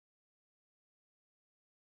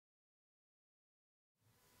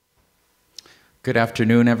Good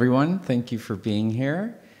afternoon, everyone. Thank you for being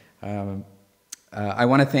here. I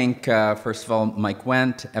want to thank, first of all, Mike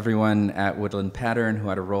Wendt, everyone at Woodland Pattern who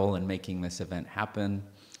had a role in making this event happen.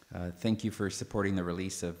 Thank you for supporting the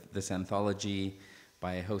release of this anthology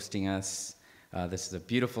by hosting us. This is a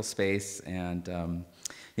beautiful space, and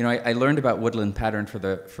you know, I learned about Woodland Pattern for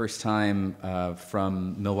the first time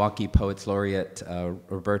from Milwaukee Poets Laureate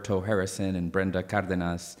Roberto Harrison and Brenda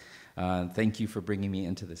Cardenas. Thank you for bringing me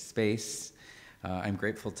into this space. I'm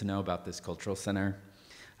grateful to know about this cultural center.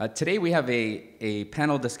 Today we have a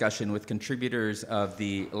panel discussion with contributors of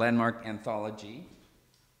the landmark anthology,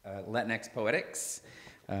 Latinx Poetics,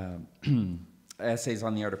 essays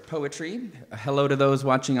on the art of poetry. Hello to those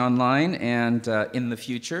watching online and in the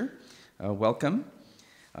future. Welcome.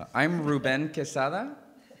 I'm Ruben Quesada.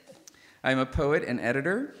 I'm a poet and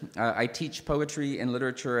editor. I teach poetry and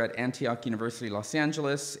literature at Antioch University, Los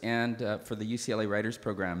Angeles, and for the UCLA Writers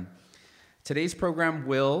Program. Today's program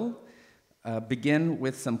will begin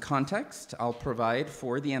with some context I'll provide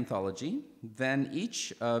for the anthology. Then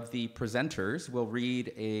each of the presenters will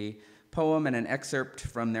read a poem and an excerpt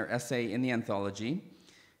from their essay in the anthology,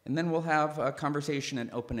 and then we'll have a conversation and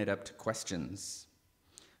open it up to questions.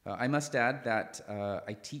 I must add that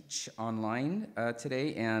I teach online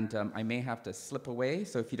today, and I may have to slip away,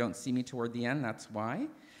 so if you don't see me toward the end, that's why.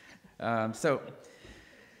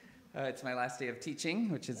 It's my last day of teaching,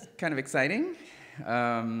 which is kind of exciting,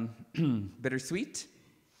 bittersweet.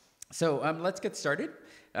 So let's get started.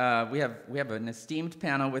 We have an esteemed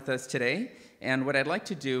panel with us today, and what I'd like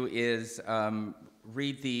to do is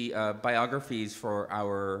read the biographies for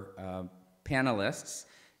our panelists,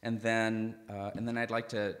 and then I'd like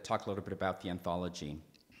to talk a little bit about the anthology.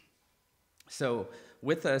 So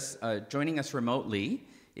with us, joining us remotely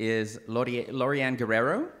is Lorianne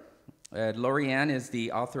Guerrero. Lorianne is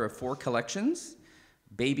the author of 4 collections: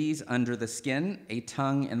 Babies Under the Skin, A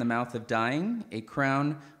Tongue in the Mouth of Dying, A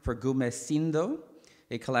Crown for Gumecindo,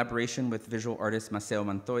 a collaboration with visual artist Maceo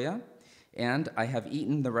Montoya, and I Have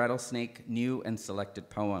Eaten the Rattlesnake, New and Selected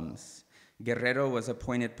Poems. Guerrero was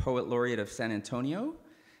appointed Poet Laureate of San Antonio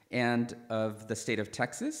and of the state of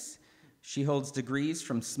Texas. She holds degrees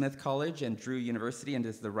from Smith College and Drew University and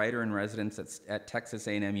is the writer-in-residence at Texas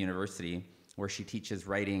A&M University, where she teaches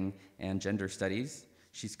writing and gender studies.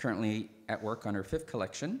 She's currently at work on her 5th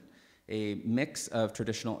collection, a mix of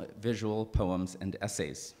traditional visual poems and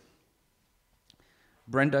essays.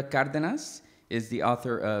 Brenda Cardenas is the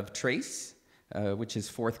author of Trace, which is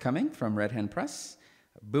forthcoming from Red Hen Press,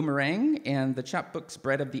 Boomerang, and the chapbooks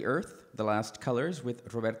Bread of the Earth, The Last Colors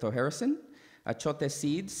with Roberto Harrison, Achote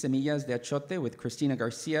Seeds, Semillas de Achote with Cristina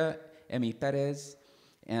Garcia, Emi Perez,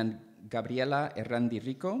 and Gabriela Errandi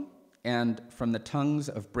Rico, and From the Tongues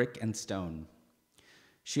of Brick and Stone.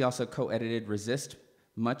 She also co-edited Resist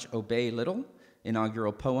Much, Obey Little,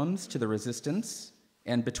 inaugural poems to the resistance,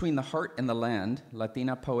 and Between the Heart and the Land,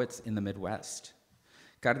 Latina Poets in the Midwest.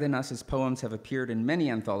 Cardenas's poems have appeared in many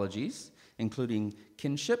anthologies, including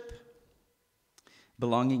Kinship,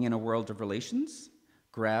 Belonging in a World of Relations,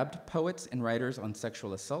 Grabbed Poets and Writers on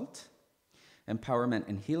Sexual Assault, Empowerment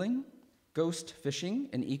and Healing, Ghost Fishing,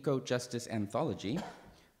 an Eco-Justice Anthology,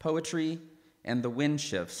 Poetry, and The Wind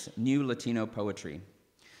Shifts, New Latino Poetry.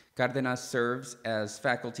 Cardenas served as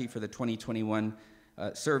faculty for the 2021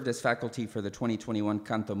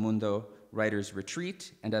 Canto Mundo Writers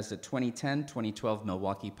Retreat and as the 2010-2012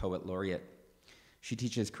 Milwaukee Poet Laureate. She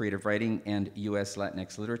teaches creative writing and U.S.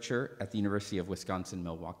 Latinx literature at the University of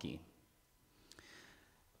Wisconsin-Milwaukee.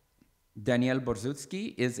 Daniel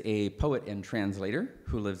Borzutsky is a poet and translator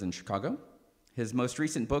who lives in Chicago. His most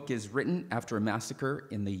recent book is Written After a Massacre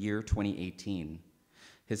in the Year 2018.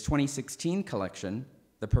 His 2016 collection,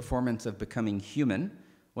 The Performance of Becoming Human,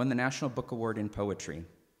 won the National Book Award in Poetry.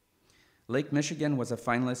 Lake Michigan was a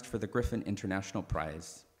finalist for the Griffin International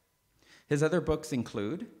Prize. His other books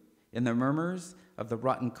include In the Murmurs of the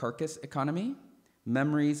Rotten Carcass Economy,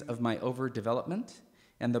 Memories of My Overdevelopment,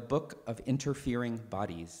 and the Book of Interfering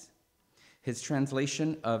Bodies. His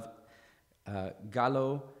translation of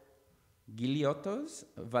Galo Giliotto's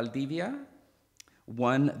Valdivia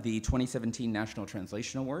won the 2017 National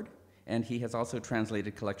Translation Award, and he has also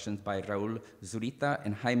translated collections by Raul Zurita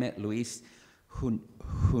and Jaime Luis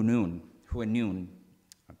Huanun.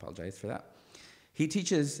 I apologize for that. He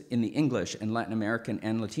teaches in the English and Latin American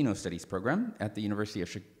and Latino Studies program at the University of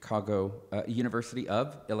Chicago, University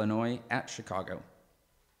of Illinois at Chicago.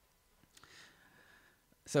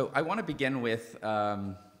 So I want to begin with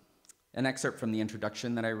an excerpt from the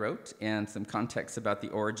introduction that I wrote and some context about the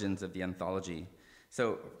origins of the anthology.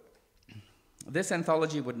 So This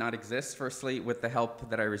anthology would not exist, firstly, with the help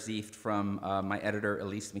that I received from my editor,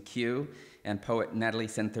 Elise McHugh, and poet Natalie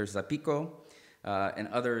Center-Zapico, and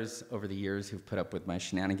others over the years who've put up with my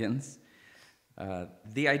shenanigans.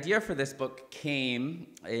 The idea for this book came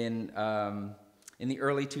in the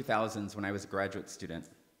early 2000s when I was a graduate student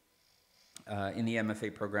in the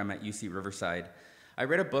MFA program at UC Riverside. I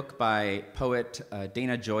read a book by poet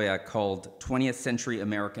Dana Gioia called 20th Century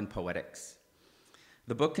American Poetics.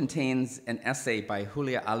 The book contains an essay by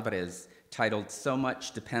Julia Alvarez titled "So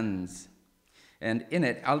Much Depends." And in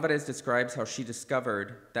it, Alvarez describes how she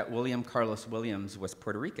discovered that William Carlos Williams was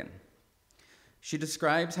Puerto Rican. She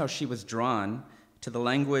describes how she was drawn to the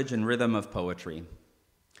language and rhythm of poetry.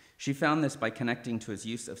 She found this by connecting to his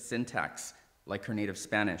use of syntax, like her native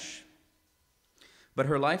Spanish. But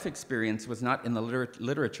her life experience was not in the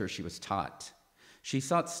literature she was taught. She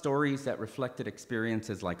sought stories that reflected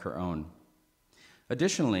experiences like her own.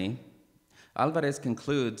 Additionally, Alvarez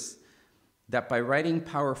concludes that by writing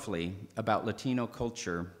powerfully about Latino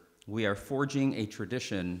culture, we are forging a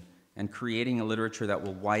tradition and creating a literature that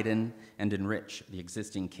will widen and enrich the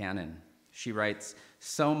existing canon. She writes,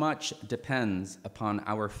 "So much depends upon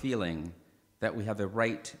our feeling that we have the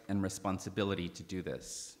right and responsibility to do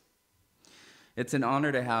this." It's an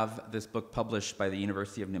honor to have this book published by the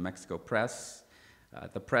University of New Mexico Press.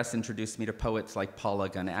 The press introduced me to poets like Paula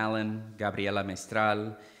Gunn Allen, Gabriela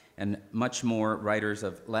Mestral, and much more writers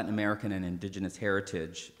of Latin American and indigenous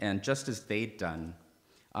heritage. And just as they'd done,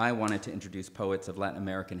 I wanted to introduce poets of Latin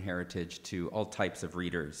American heritage to all types of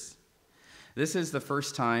readers. This is the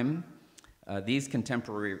first time these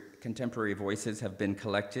contemporary voices have been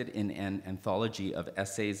collected in an anthology of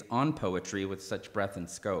essays on poetry with such breadth and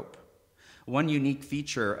scope. One unique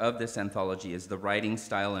feature of this anthology is the writing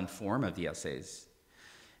style and form of the essays.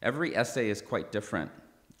 Every essay is quite different,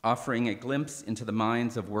 offering a glimpse into the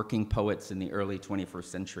minds of working poets in the early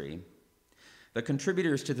 21st century. The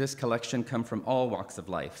contributors to this collection come from all walks of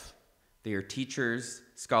life. They are teachers,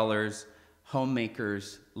 scholars,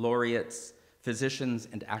 homemakers, laureates, physicians,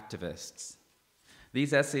 and activists.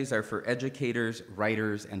 These essays are for educators,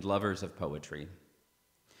 writers, and lovers of poetry.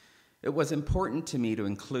 It was important to me to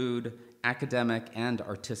include academic and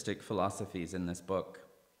artistic philosophies in this book.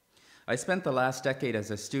 I spent the last decade as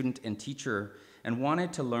a student and teacher and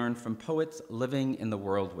wanted to learn from poets living in the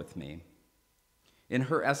world with me. In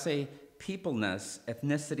her essay, Peopleness,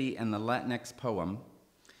 Ethnicity, and the Latinx Poem,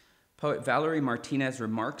 poet Valerie Martinez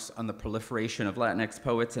remarks on the proliferation of Latinx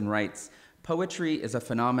poets and writes, "Poetry is a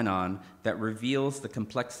phenomenon that reveals the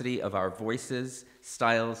complexity of our voices,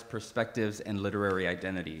 styles, perspectives, and literary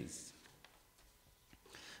identities."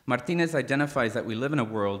 Martinez identifies that we live in a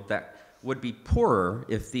world that would be poorer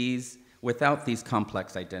without these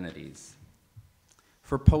complex identities.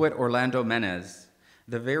 For poet Orlando Menez,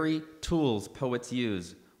 the very tools poets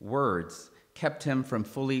use, words, kept him from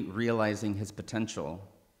fully realizing his potential.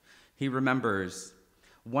 He remembers,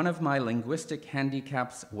 "One of my linguistic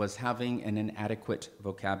handicaps was having an inadequate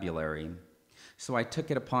vocabulary, so I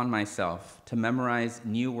took it upon myself to memorize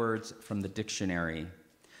new words from the dictionary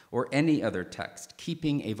or any other text,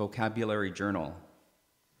 keeping a vocabulary journal.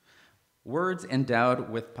 Words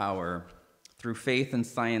endowed with power through faith and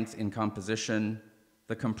science in composition,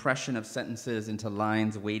 the compression of sentences into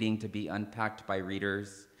lines waiting to be unpacked by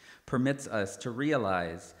readers, permits us to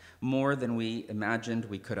realize more than we imagined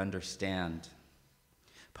we could understand.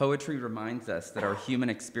 Poetry reminds us that our human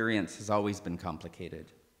experience has always been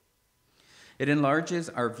complicated. It enlarges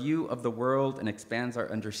our view of the world and expands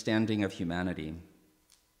our understanding of humanity.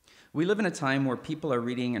 We live in a time where people are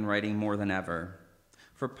reading and writing more than ever.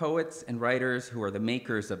 For poets and writers who are the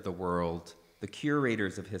makers of the world, the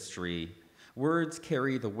curators of history, words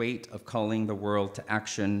carry the weight of calling the world to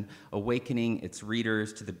action, awakening its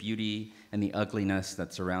readers to the beauty and the ugliness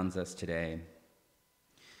that surrounds us today.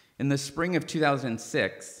 In the spring of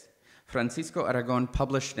 2006, Francisco Aragon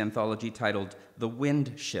published an anthology titled The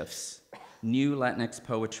Wind Shifts, New Latinx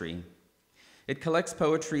Poetry. It collects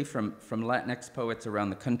poetry from Latinx poets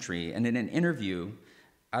around the country, and in an interview,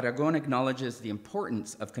 Aragon acknowledges the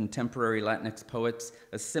importance of contemporary Latinx poets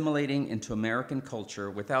assimilating into American culture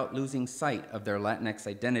without losing sight of their Latinx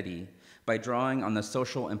identity by drawing on the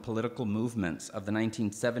social and political movements of the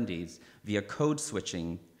 1970s via code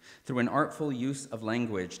switching through an artful use of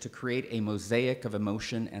language to create a mosaic of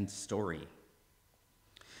emotion and story.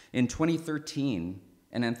 In 2013,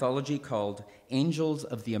 an anthology called Angels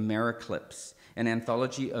of the Americlips, an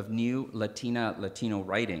anthology of new Latino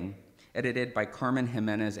writing, edited by Carmen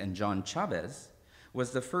Jimenez and John Chavez,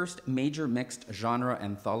 was the first major mixed genre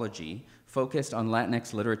anthology focused on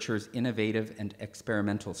Latinx literature's innovative and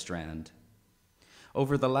experimental strand.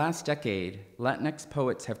 Over the last decade, Latinx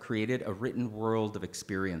poets have created a written world of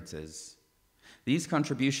experiences. These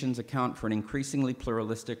contributions account for an increasingly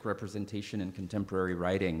pluralistic representation in contemporary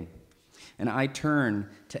writing. And I turn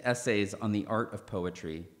to essays on the art of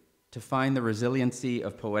poetry to find the resiliency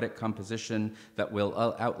of poetic composition that will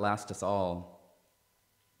outlast us all.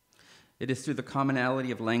 It is through the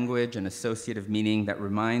commonality of language and associative meaning that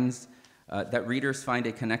that readers find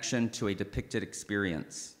a connection to a depicted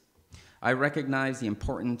experience. I recognize the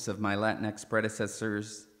importance of my Latinx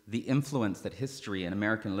predecessors, the influence that history and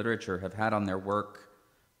American literature have had on their work,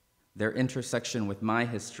 their intersection with my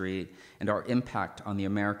history, and our impact on the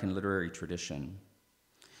American literary tradition.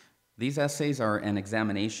 These essays are an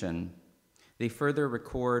examination. They further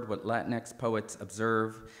record what Latinx poets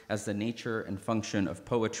observe as the nature and function of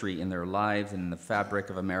poetry in their lives and in the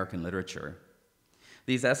fabric of American literature.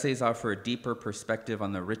 These essays offer a deeper perspective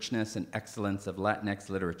on the richness and excellence of Latinx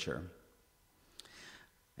literature.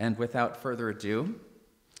 And without further ado,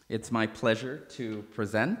 it's my pleasure to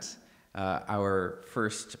present our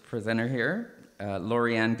first presenter here,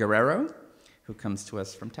 Lorianne Guerrero, who comes to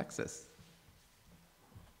us from Texas.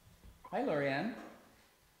 Hi, Lorianne.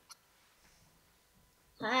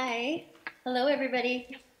 Hi. Hello, everybody.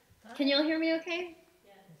 Hi. Can you all hear me okay?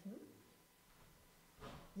 Yes. Mm-hmm.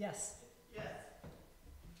 Yes. Yes.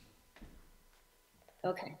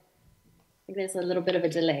 Okay. I think there's a little bit of a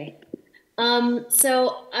delay.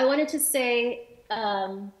 So I wanted to say,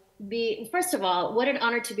 first of all, what an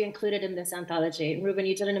honor to be included in this anthology. Ruben,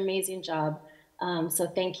 you did an amazing job, so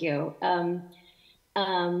thank you.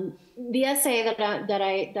 The essay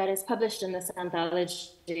that is published in this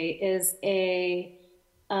anthology is a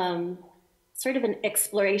sort of an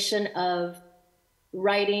exploration of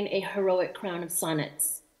writing a heroic crown of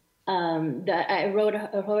sonnets. I wrote a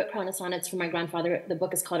heroic crown of sonnets for my grandfather. The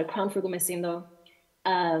book is called A Crown for Gumecindo.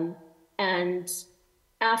 And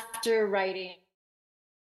after writing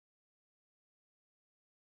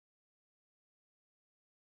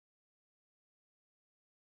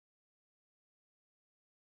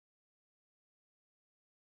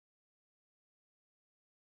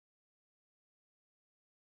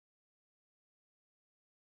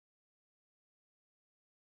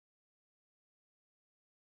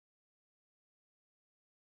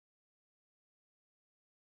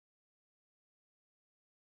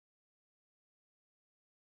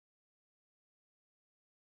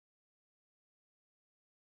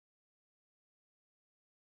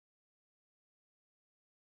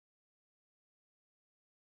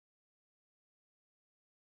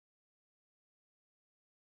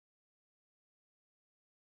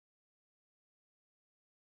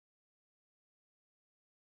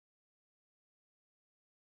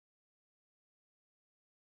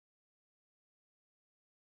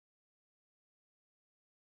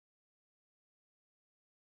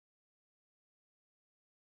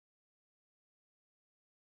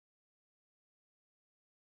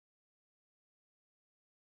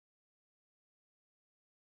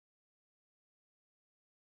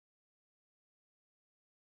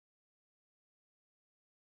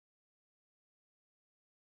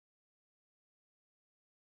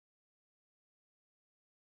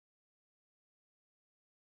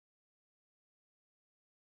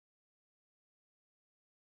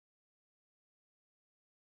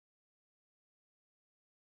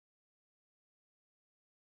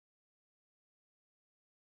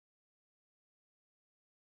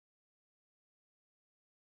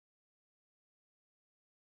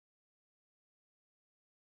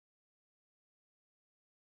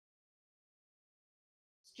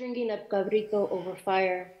stringing up cabrito over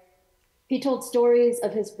fire. He told stories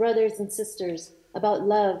of his brothers and sisters, about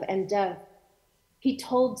love and death. He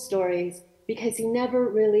told stories because he never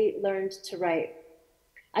really learned to write.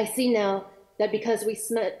 I see now that because we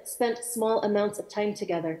spent small amounts of time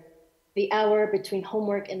together, the hour between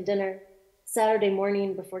homework and dinner, Saturday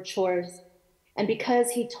morning before chores, and because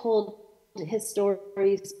he told his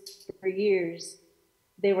stories for years,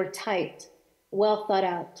 they were tight, well thought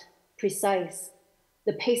out, precise.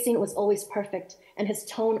 The pacing was always perfect, and his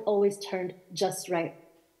tone always turned just right.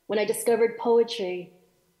 When I discovered poetry,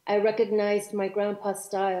 I recognized my grandpa's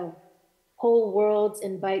style, whole worlds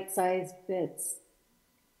in bite-sized bits.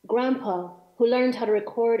 Grandpa, who learned how to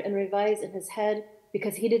record and revise in his head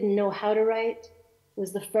because he didn't know how to write,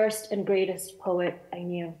 was the first and greatest poet I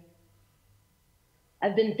knew.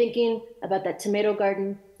 I've been thinking about that tomato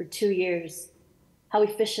garden for 2 years, how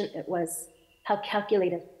efficient it was, how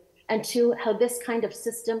calculated, and too, how this kind of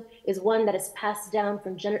system is one that is passed down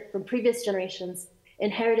from previous generations,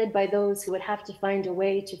 inherited by those who would have to find a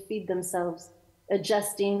way to feed themselves,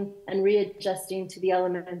 adjusting and readjusting to the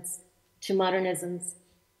elements, to modernisms.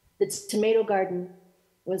 The tomato garden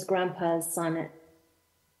was Grandpa's sonnet.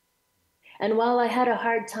 And while I had a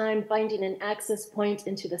hard time finding an access point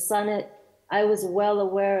into the sonnet, I was well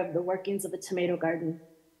aware of the workings of the tomato garden.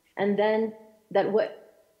 And then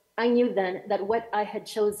I knew then that what I had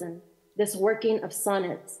chosen, this working of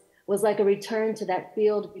sonnets, was like a return to that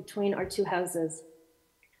field between our two houses.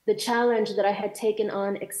 The challenge that I had taken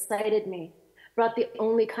on excited me, brought the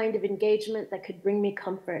only kind of engagement that could bring me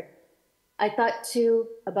comfort. I thought too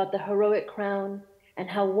about the heroic crown and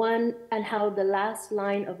how the last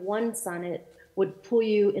line of one sonnet would pull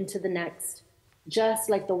you into the next, just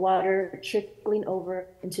like the water trickling over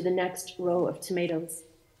into the next row of tomatoes.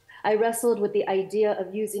 I wrestled with the idea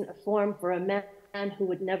of using a form for a man who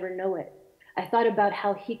would never know it. I thought about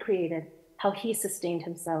how he created, how he sustained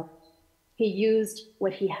himself. He used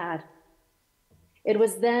what he had. It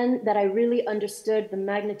was then that I really understood the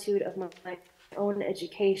magnitude of my own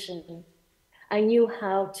education. I knew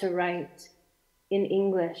how to write in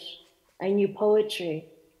English. I knew poetry.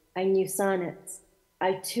 I knew sonnets.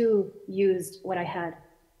 I too used what I had.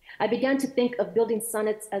 I began to think of building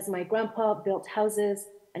sonnets as my grandpa built houses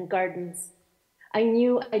and gardens. I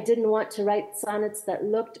knew I didn't want to write sonnets that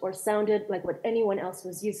looked or sounded like what anyone else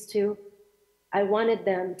was used to. I wanted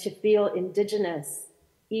them to feel indigenous,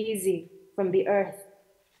 easy, from the earth.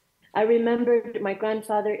 I remembered my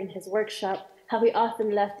grandfather in his workshop, how he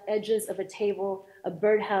often left edges of a table, a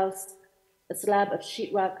birdhouse, a slab of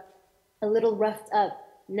sheetrock, a little roughed up,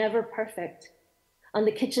 never perfect. On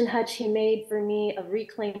the kitchen hutch he made for me of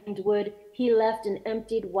reclaimed wood, he left an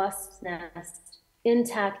emptied wasp's nest,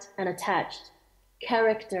 intact and attached.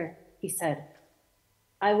 Character, he said.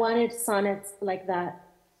 I wanted sonnets like that,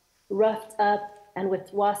 roughed up and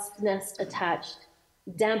with wasp's nest attached,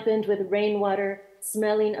 dampened with rainwater,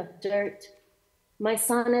 smelling of dirt. My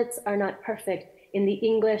sonnets are not perfect in the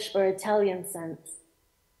English or Italian sense,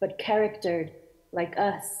 but charactered like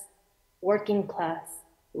us, working class,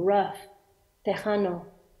 rough, tejano,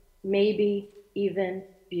 maybe even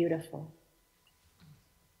beautiful.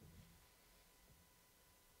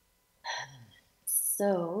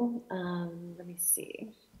 So, let me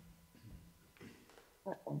see.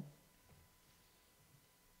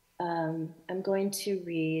 I'm going to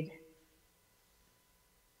read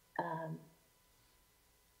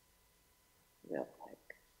real quick.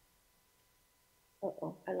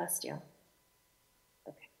 I lost you.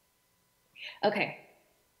 Okay.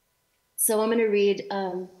 So I'm going to read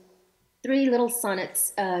 3 little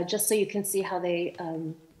sonnets just so you can see how they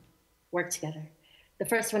work together. The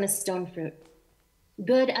first one is Stone Fruit.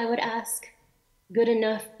 Good, I would ask. Good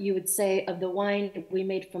enough, you would say, of the wine we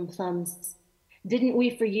made from plums. Didn't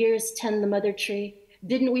we for years tend the mother tree?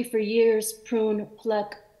 Didn't we for years prune,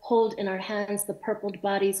 pluck, hold in our hands the purpled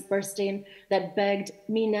bodies bursting that begged,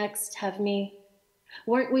 me next, have me?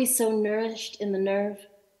 Weren't we so nourished in the nerve?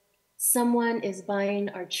 Someone is buying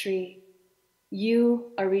our tree.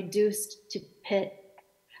 You are reduced to pit.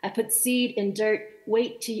 I put seed in dirt,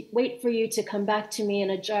 wait for you to come back to me in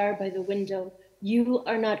a jar by the window. You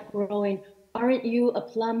are not growing. Aren't you a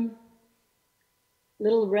plum?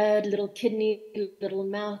 Little red, little kidney, little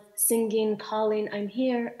mouth, singing, calling, I'm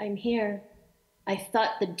here, I'm here. I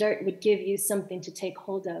thought the dirt would give you something to take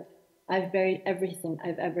hold of. I've buried everything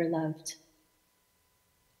I've ever loved.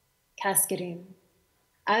 Cascading.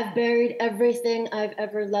 I've buried everything I've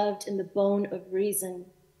ever loved in the bone of reason.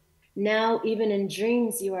 Now, even in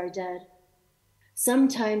dreams, you are dead.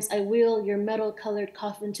 Sometimes I wheel your metal-colored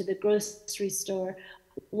coffin to the grocery store,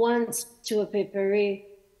 once to a paperie,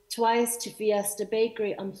 twice to Fiesta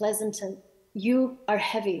Bakery on Pleasanton. You are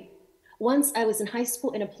heavy. Once I was in high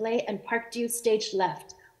school in a play and parked you stage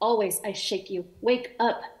left. Always I shake you. Wake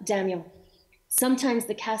up, Daniel. Sometimes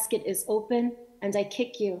the casket is open and I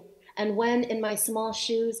kick you. And when in my small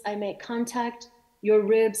shoes I make contact, your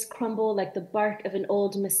ribs crumble like the bark of an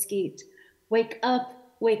old mesquite. Wake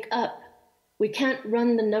up, wake up. We can't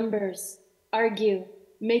run the numbers, argue,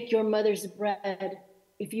 make your mother's bread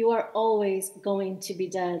if you are always going to be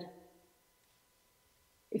dead.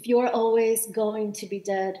 If you are always going to be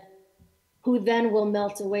dead, who then will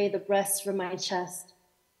melt away the breasts from my chest?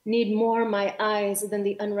 Need more my eyes than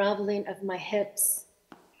the unraveling of my hips.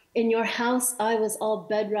 In your house, I was all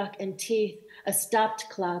bedrock and teeth, a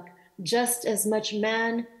stopped clock, just as much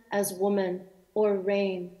man as woman or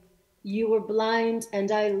rain. You were blind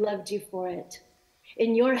and I loved you for it.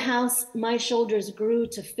 In your house, my shoulders grew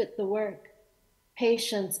to fit the work.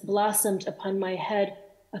 Patience blossomed upon my head,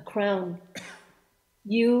 a crown.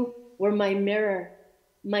 You were my mirror,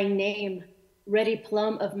 my name, ready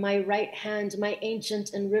plumb of my right hand, my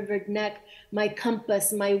ancient and rivered neck, my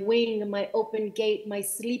compass, my wing, my open gate, my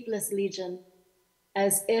sleepless legion,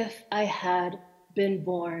 as if I had been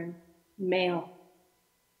born male,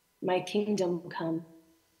 my kingdom come.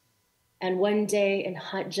 And one day in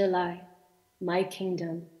hot July, my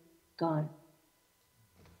kingdom gone.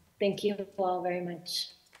 Thank you all very much.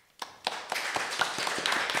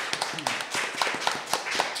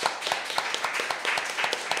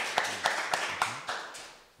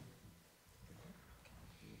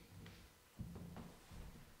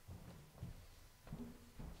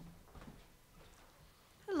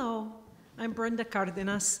 Hello, I'm Brenda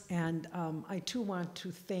Cardenas, and I too want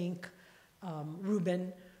to thank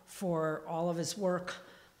Ruben for all of his work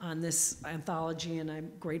on this anthology, and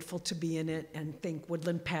I'm grateful to be in it, and thank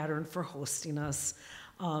Woodland Pattern for hosting us.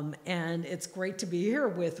 And it's great to be here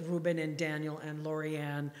with Ruben and Daniel and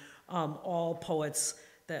Lorianne, all poets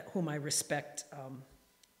whom I respect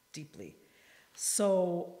deeply.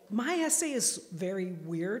 So my essay is very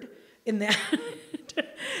weird in that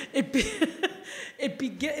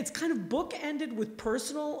it's kind of bookended with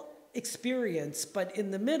personal experience, but in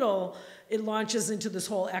the middle, it launches into this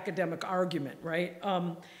whole academic argument, right?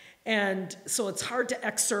 And so it's hard to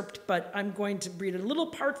excerpt, but I'm going to read a little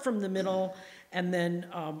part from the middle and then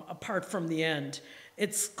a part from the end.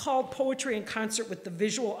 It's called Poetry in Concert with the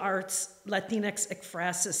Visual Arts, Latinx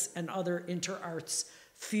Ekphrasis, and Other Interarts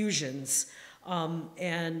Fusions. I'm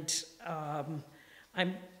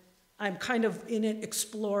kind of in it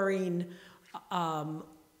exploring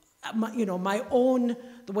my own,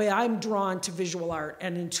 the way I'm drawn to visual art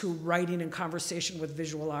and into writing and conversation with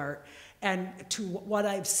visual art, and to what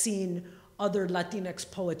I've seen other Latinx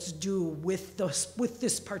poets do with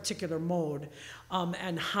this particular mode,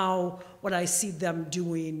 and how what I see them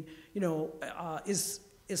doing, is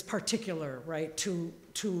particular, right, to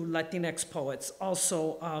Latinx poets.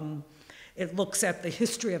 Also, it looks at the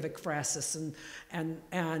history of ekphrasis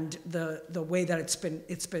and the way that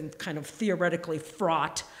it's been kind of theoretically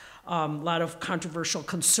fraught, a lot of controversial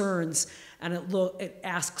concerns, and it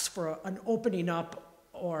asks for an opening up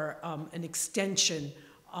or an extension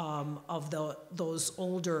of those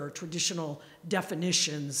older traditional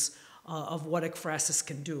definitions of what ekphrasis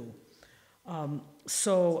can do.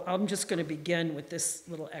 So I'm just going to begin with this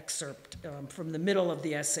little excerpt from the middle of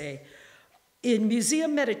the essay. In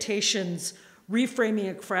Museum Meditations,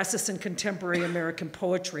 Reframing Ekphrasis in Contemporary American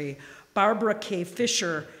Poetry, Barbara K.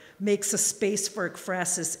 Fisher makes a space for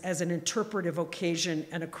ekphrasis as an interpretive occasion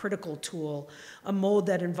and a critical tool, a mode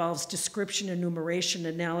that involves description, enumeration,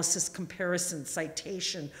 analysis, comparison,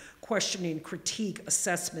 citation, questioning, critique,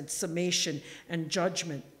 assessment, summation, and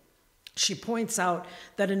judgment. She points out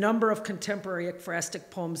that a number of contemporary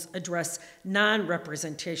ekphrastic poems address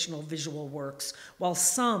non-representational visual works, while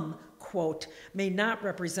some, quote, may not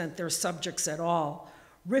represent their subjects at all,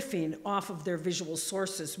 riffing off of their visual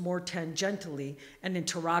sources more tangentially and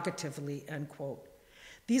interrogatively, end quote.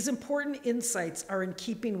 These important insights are in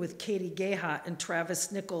keeping with Katie Geha and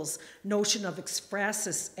Travis Nichols' notion of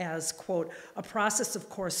ekphrasis as, quote, a process of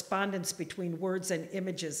correspondence between words and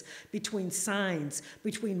images, between signs,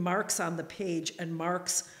 between marks on the page and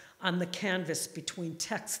marks on the canvas, between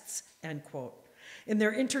texts, end quote. In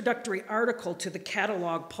their introductory article to the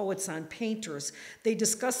catalog Poets on Painters, they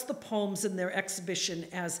discuss the poems in their exhibition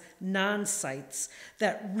as non-sites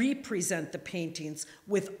that represent the paintings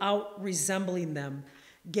without resembling them.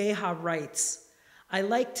 Geha writes, I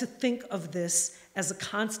like to think of this as a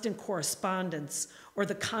constant correspondence or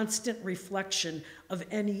the constant reflection of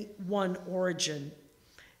any one origin.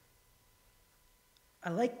 I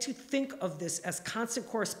like to think of this as constant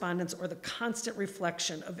correspondence or the constant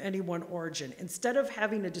reflection of any one origin. Instead of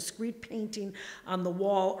having a discrete painting on the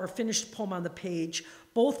wall or finished poem on the page,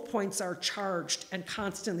 both points are charged and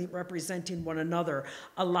constantly representing one another,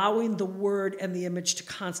 allowing the word and the image to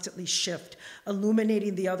constantly shift,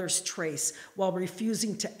 illuminating the other's trace while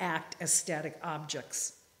refusing to act as static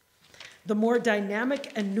objects. The more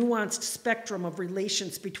dynamic and nuanced spectrum of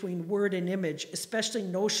relations between word and image, especially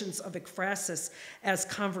notions of ekphrasis as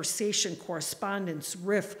conversation, correspondence,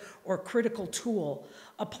 riff, or critical tool,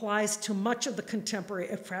 applies to much of the contemporary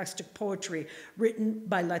ekphrastic poetry written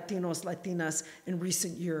by Latinos, Latinas in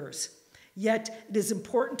recent years. Yet, it is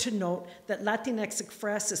important to note that Latinx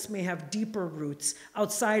ekphrasis may have deeper roots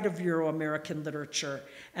outside of Euro-American literature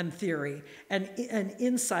and theory, and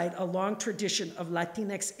inside a long tradition of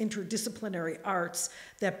Latinx interdisciplinary arts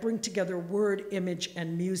that bring together word, image,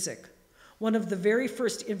 and music. One of the very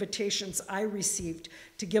first invitations I received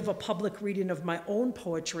to give a public reading of my own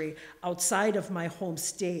poetry outside of my home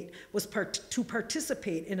state was to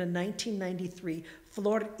participate in a 1993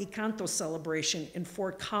 Flor y Canto celebration in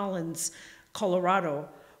Fort Collins, Colorado,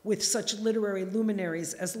 with such literary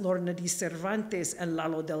luminaries as Lorna de Cervantes and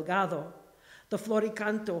Lalo Delgado. The Flor y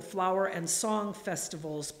Canto flower and song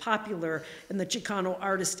festivals, popular in the Chicano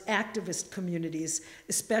artist activist communities,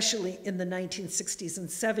 especially in the 1960s and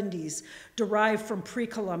 70s, derived from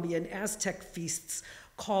pre-Columbian Aztec feasts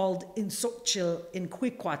called Insochil in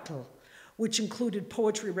Cuicuatl, which included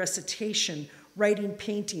poetry recitation, writing,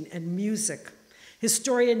 painting, and music.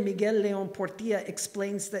 Historian Miguel Leon Portilla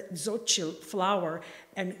explains that Xochitl flower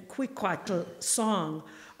and Cuicuatl song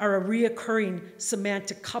are a reoccurring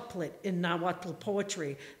semantic couplet in Nahuatl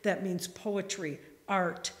poetry that means poetry,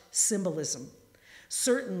 art, symbolism.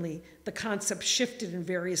 Certainly, the concept shifted in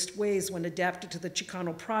various ways when adapted to the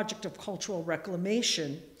Chicano project of cultural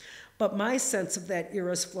reclamation, but my sense of that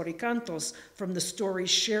era's floricantos from the stories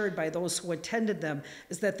shared by those who attended them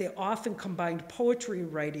is that they often combined poetry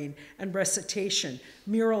writing and recitation,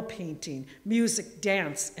 mural painting, music,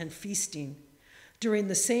 dance, and feasting. During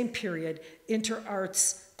the same period,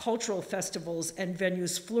 inter-arts cultural festivals and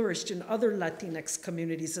venues flourished in other Latinx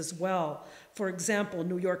communities as well. For example,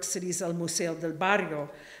 New York City's El Museo del Barrio,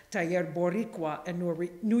 Taller Boricua, and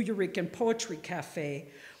New Eurekan Poetry Cafe,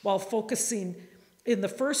 while focusing in the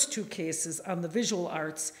first two cases on the visual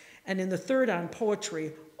arts and in the third on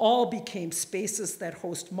poetry, all became spaces that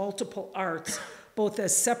host multiple arts, both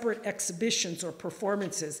as separate exhibitions or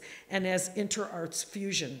performances and as inter-arts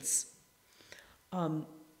fusions.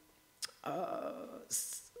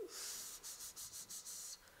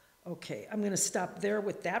 Okay, I'm going to stop there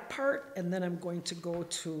with that part, and then I'm going to go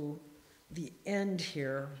to the end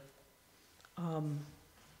here.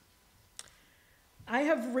 I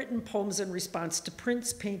have written poems in response to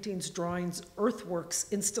prints, paintings, drawings, earthworks,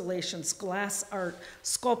 installations, glass art,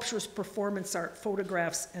 sculptures, performance art,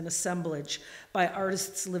 photographs, and assemblage by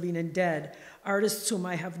artists living and dead, artists whom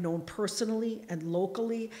I have known personally and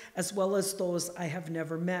locally, as well as those I have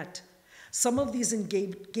never met. Some of these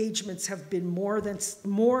engagements have been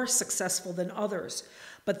more successful than others,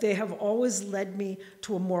 but they have always led me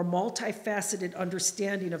to a more multifaceted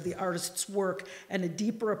understanding of the artist's work and a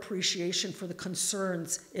deeper appreciation for the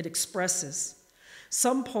concerns it expresses.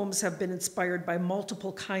 Some poems have been inspired by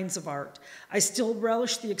multiple kinds of art. I still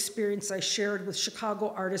relish the experience I shared with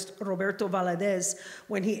Chicago artist Roberto Valadez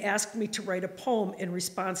when he asked me to write a poem in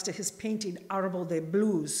response to his painting Árbol de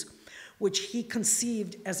Blues, which he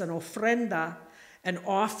conceived as an ofrenda, an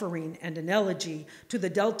offering and an elegy to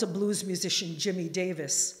the Delta blues musician Jimmy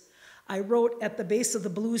Davis. I wrote At the Base of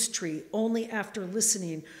the Blues Tree only after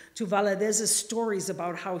listening to Valadez's stories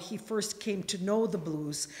about how he first came to know the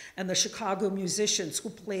blues and the Chicago musicians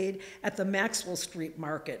who played at the Maxwell Street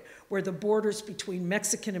Market, where the borders between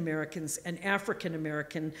Mexican Americans and African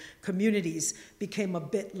American communities became a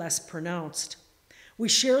bit less pronounced. We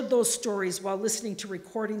shared those stories while listening to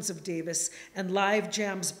recordings of Davis and live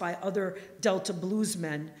jams by other Delta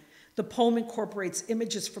bluesmen. The poem incorporates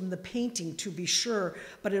images from the painting, to be sure,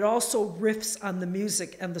 but it also riffs on the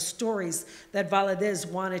music and the stories that Valadez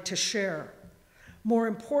wanted to share.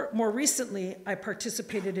 More recently, I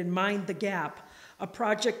participated in Mind the Gap, a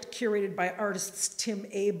project curated by artists Tim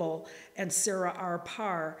Abel and Sarah R.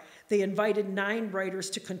 Parr. They invited 9 writers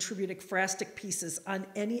to contribute ekphrastic pieces on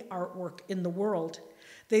any artwork in the world.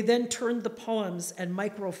 They then turned the poems and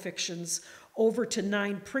microfictions over to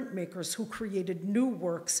 9 printmakers who created new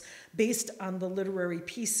works based on the literary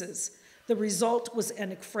pieces. The result was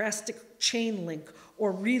an ekphrastic chain link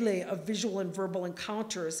or relay of visual and verbal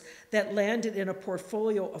encounters that landed in a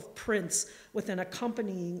portfolio of prints with an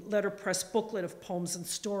accompanying letterpress booklet of poems and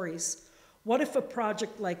stories. What if a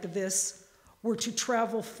project like this were to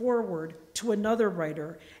travel forward to another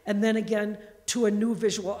writer and then again to a new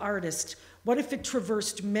visual artist? What if it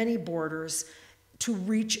traversed many borders to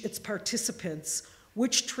reach its participants?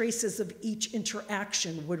 Which traces of each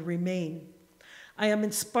interaction would remain? I am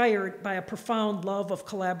inspired by a profound love of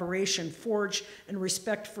collaboration, forged in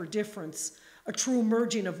respect for difference. A true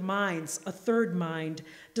merging of minds, a third mind,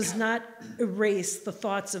 does not erase the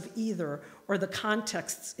thoughts of either or the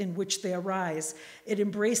contexts in which they arise. It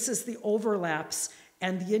embraces the overlaps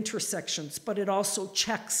and the intersections, but it also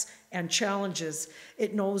checks and challenges.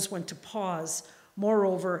 It knows when to pause.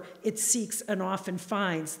 Moreover, it seeks and often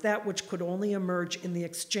finds that which could only emerge in the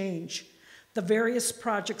exchange. The various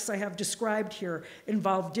projects I have described here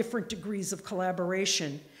involve different degrees of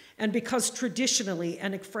collaboration, and because traditionally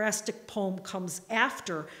an ekphrastic poem comes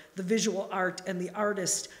after the visual art and the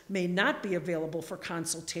artist may not be available for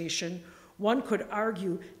consultation, One could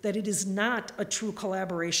argue that it is not a true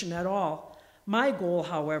collaboration at all. My goal,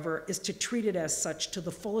 however, is to treat it as such to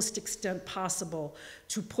the fullest extent possible,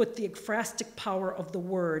 to put the ekphrastic power of the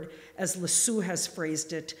word, as Lassus has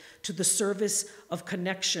phrased it, to the service of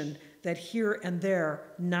connection, that here and there,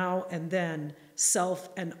 now and then, self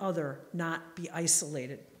and other not be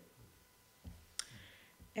isolated.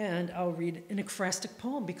 And I'll read an ekphrastic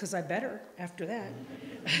poem because I better after that.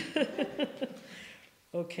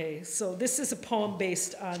 Okay, so this is a poem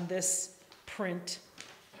based on this print.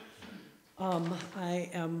 I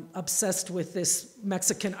am obsessed with this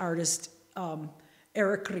Mexican artist,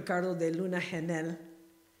 Eric Ricardo de Luna Genel,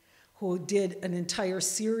 who did an entire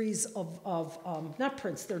series of not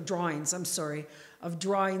prints, they're drawings, I'm sorry, of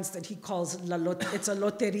drawings that he calls, it's a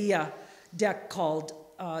loteria deck called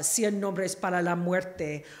 100 Nombres para la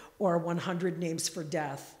Muerte, or 100 Names for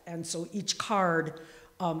Death. And so each card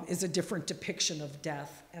is a different depiction of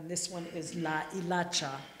death. And this one is La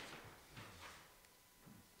Hilacha.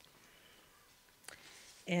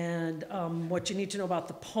 And what you need to know about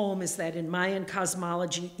the poem is that in Mayan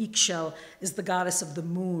cosmology, Ixchel is the goddess of the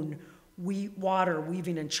moon, water,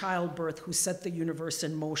 weaving, and childbirth, who set the universe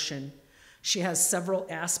in motion. She has several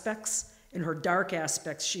aspects. In her dark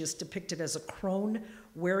aspects, she is depicted as a crone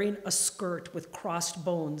wearing a skirt with crossed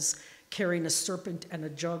bones, carrying a serpent and a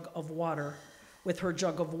jug of water. With her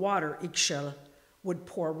jug of water, Ixchel would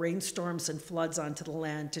pour rainstorms and floods onto the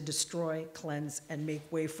land to destroy, cleanse, and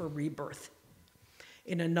make way for rebirth.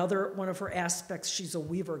 In another one of her aspects, she's a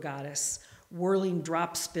weaver goddess, whirling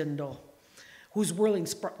drop spindle, whose whirling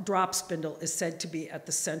drop spindle is said to be at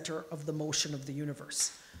the center of the motion of the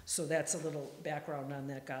universe. So that's a little background on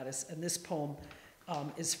that goddess. And this poem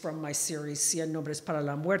is from my series, 100 Nombres para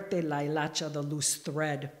la Muerte, La Hilacha, the Loose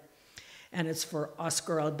Thread. And it's for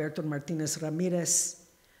Oscar Alberto Martinez Ramirez,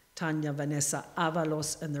 Tanya Vanessa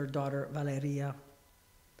Avalos, and their daughter Valeria.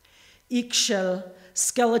 Ixchel,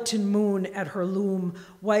 skeleton moon at her loom,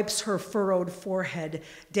 wipes her furrowed forehead,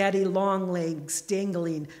 daddy long legs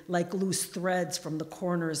dangling like loose threads from the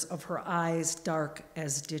corners of her eyes, dark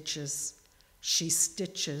as ditches. She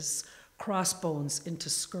stitches crossbones into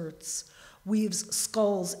skirts, weaves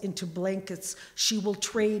skulls into blankets. She will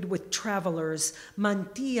trade with travelers.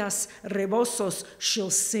 Mantillas rebosos she'll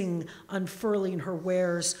sing, unfurling her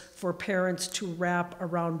wares for parents to wrap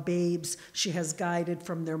around babes she has guided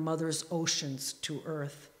from their mother's oceans to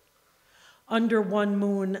earth. Under one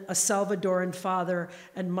moon, a Salvadoran father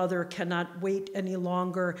and mother cannot wait any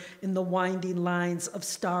longer in the winding lines of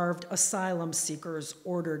starved asylum seekers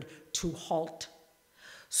ordered to halt.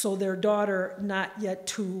 So their daughter, not yet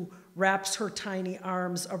two, wraps her tiny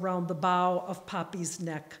arms around the bow of Papi's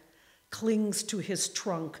neck, clings to his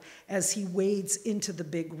trunk as he wades into the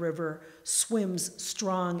big river, swims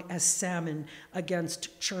strong as salmon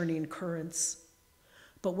against churning currents.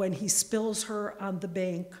 But when he spills her on the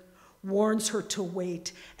bank, warns her to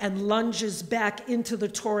wait, and lunges back into the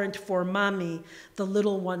torrent for Mami, the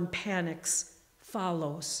little one panics,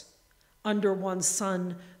 follows. Under one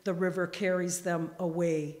sun, the river carries them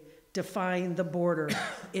away, defying the border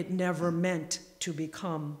it never meant to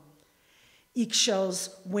become.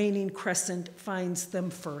 Ixchel's waning crescent finds them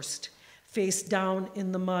first, face down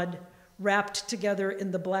in the mud, wrapped together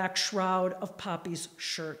in the black shroud of Papi's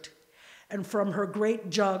shirt. And from her great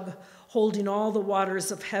jug, holding all the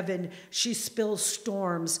waters of heaven, she spills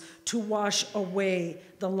storms to wash away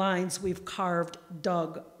the lines we've carved,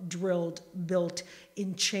 dug, drilled, built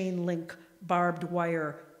in chain link, barbed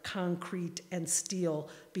wire, concrete and steel,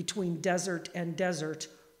 between desert and desert,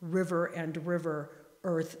 river and river,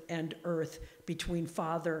 earth and earth, between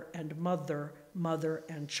father and mother, mother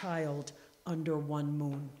and child, under one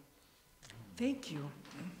moon. Thank you.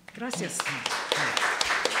 Gracias.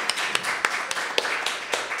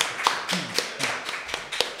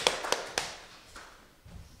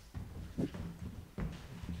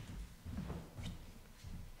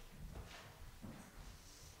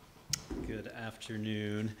 Good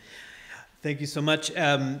afternoon. Thank you so much.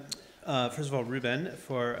 First of all, Ruben,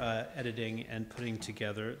 for editing and putting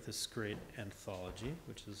together this great anthology,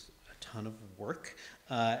 which is a ton of work,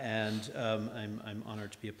 and I'm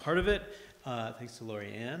honored to be a part of it. Thanks to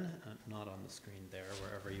Lori Ann, not on the screen there,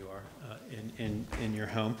 wherever you are in your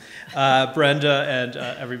home. Brenda and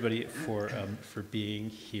everybody for being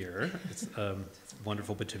here. It's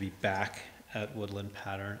wonderful, but to be back at Woodland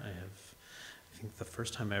Pattern. I think the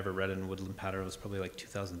first time I ever read in Woodland Pattern was probably like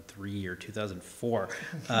 2003 or 2004,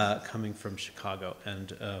 coming from Chicago,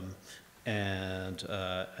 and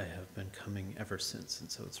I have been coming ever since, and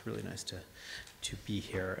so it's really nice to be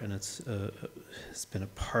here, and it's been a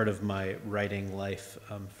part of my writing life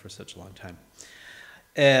for such a long time.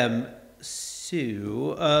 So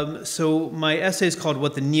my essay is called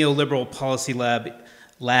What the Neoliberal Policy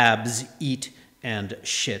Labs Eat and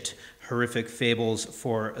Shit, Horrific Fables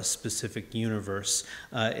for a Specific Universe.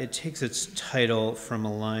 It takes its title from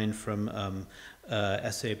a line from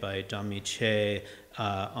essay by Dami Che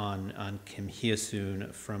on Kim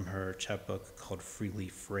Hye-soon from her chapbook called Freely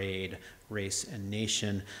Frayed, Race and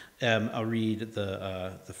Nation. I'll read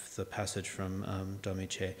the passage from Dami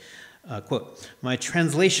Che. Quote, "My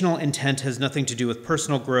translational intent has nothing to do with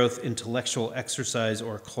personal growth, intellectual exercise,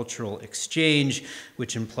 or cultural exchange,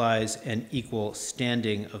 which implies an equal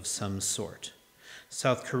standing of some sort.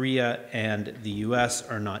 South Korea and the US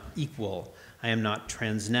are not equal. I am not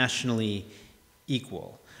transnationally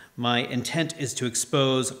equal. My intent is to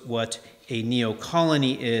expose what a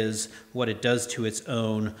neo-colony is, what it does to its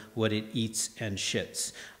own, what it eats and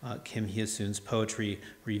shits." Kim Hye-soon's poetry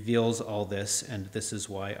reveals all this, and this is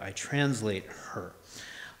why I translate her.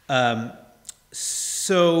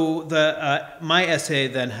 So my essay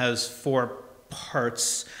then has 4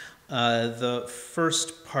 parts. The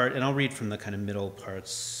first part, and I'll read from the kind of middle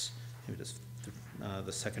parts, maybe just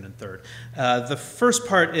the second and third. The first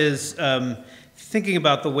part is thinking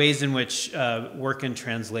about the ways in which work in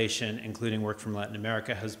translation, including work from Latin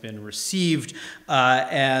America, has been received,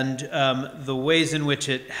 and the ways in which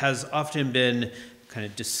it has often been kind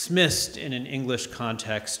of dismissed in an English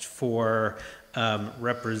context for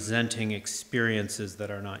representing experiences that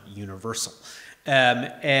are not universal.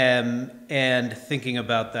 And thinking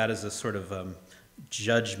about that as a sort of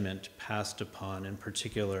judgment passed upon, in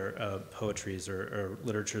particular, poetries or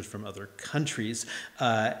literatures from other countries,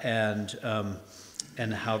 and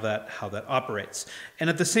how that operates. And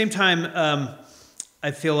at the same time,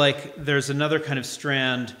 I feel like there's another kind of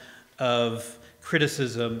strand of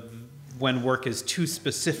criticism when work is too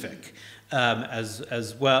specific,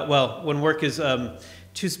 as well. Well, when work is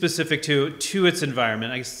too specific to its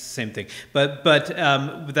environment, I guess it's the same thing. And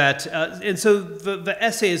so the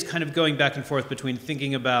essay is kind of going back and forth between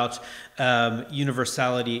thinking about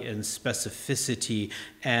universality and specificity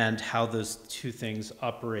and how those two things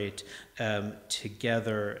operate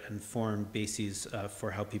together and form bases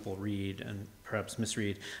for how people read and perhaps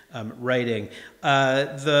misread writing.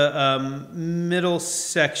 The middle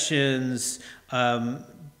sections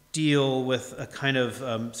deal with a kind of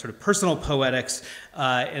sort of personal poetics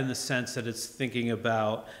in the sense that it's thinking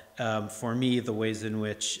about, for me, the ways in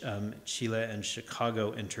which Chile and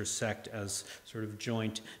Chicago intersect as sort of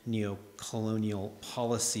joint neo-colonial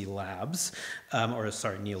policy labs,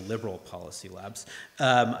 neoliberal policy labs,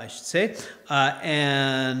 I should say.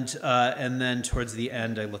 And then towards the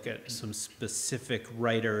end, I look at some specific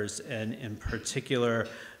writers, and in particular,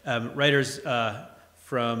 writers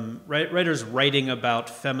writing about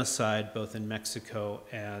femicide, both in Mexico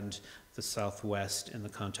and the Southwest in the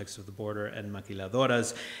context of the border, and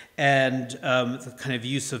maquiladoras, and the kind of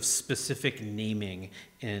use of specific naming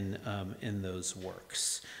in those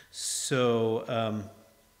works. So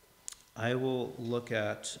I will look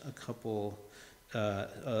at a couple,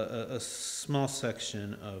 a small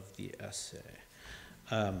section of the essay.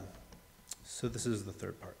 So this is the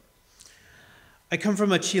third part. I come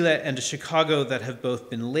from a Chile and a Chicago that have both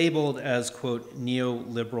been labeled as, quote,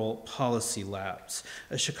 neoliberal policy labs.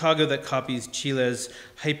 A Chicago that copies Chile's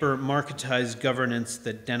hyper-marketized governance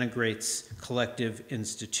that denigrates collective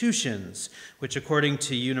institutions, which according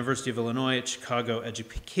to University of Illinois at Chicago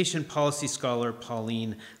education policy scholar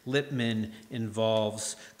Pauline Lippman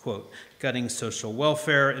involves, quote, gutting social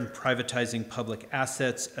welfare and privatizing public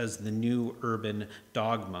assets as the new urban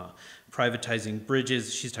dogma. Privatizing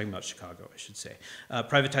bridges, she's talking about Chicago, I should say.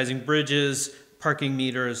 Privatizing bridges, parking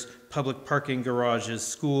meters, public parking garages,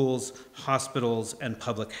 schools, hospitals, and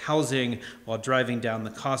public housing, while driving down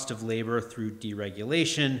the cost of labor through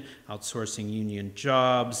deregulation, outsourcing union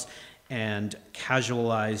jobs, and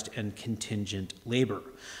casualized and contingent labor.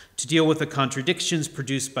 To deal with the contradictions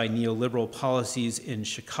produced by neoliberal policies in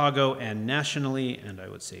Chicago and nationally, and I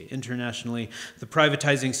would say internationally, the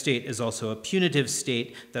privatizing state is also a punitive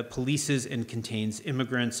state that polices and contains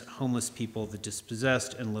immigrants, homeless people, the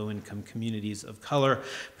dispossessed, and low-income communities of color,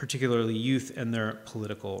 particularly youth and their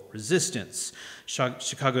political resistance.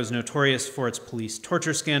 Chicago is notorious for its police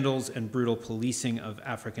torture scandals and brutal policing of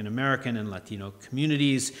African American and Latino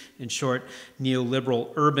communities. In short,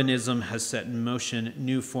 neoliberal urbanism has set in motion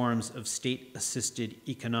new forms of state-assisted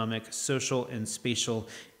economic, social, and spatial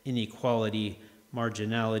inequality,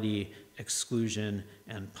 marginality, exclusion,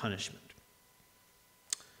 and punishment.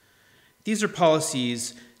 These are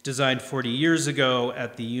policies designed 40 years ago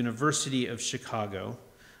at the University of Chicago,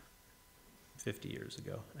 50 years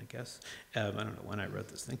ago, I guess. I don't know when I wrote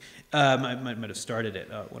this thing. I might have started it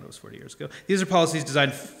when it was 40 years ago. These are policies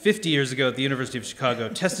designed 50 years ago at the University of Chicago,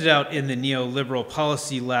 tested out in the neoliberal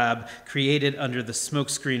policy lab, created under the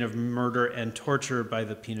smokescreen of murder and torture by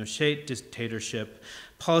the Pinochet dictatorship.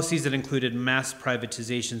 Policies that included mass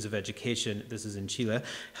privatizations of education, this is in Chile,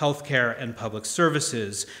 healthcare and public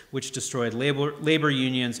services, which destroyed labor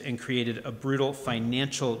unions and created a brutal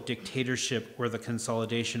financial dictatorship where the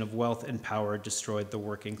consolidation of wealth and power destroyed the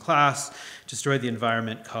working class, destroyed the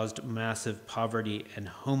environment, caused massive poverty and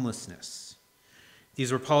homelessness.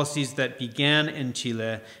 These were policies that began in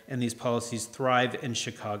Chile, and these policies thrive in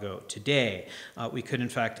Chicago today. We could, in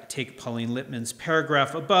fact, take Pauline Littman's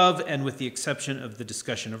paragraph above, and with the exception of the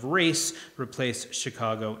discussion of race, replace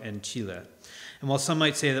Chicago and Chile. And while some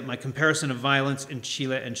might say that my comparison of violence in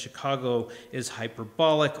Chile and Chicago is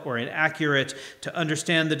hyperbolic or inaccurate, to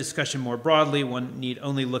understand the discussion more broadly, one need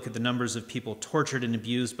only look at the numbers of people tortured and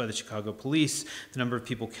abused by the Chicago police, the number of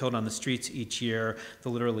people killed on the streets each year, the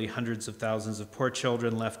literally hundreds of thousands of poor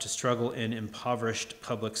children left to struggle in impoverished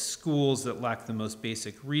public schools that lack the most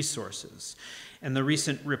basic resources. And the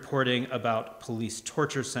recent reporting about police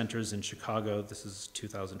torture centers in Chicago, this is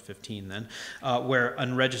 2015 then, where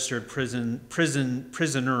unregistered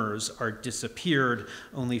prisoners are disappeared,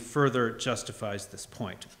 only further justifies this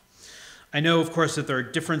point. I know, of course, that there are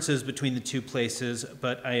differences between the two places,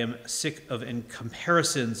 but I am sick of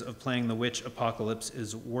comparisons of playing the witch apocalypse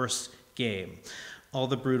is worse game. All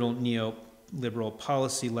the brutal neoliberal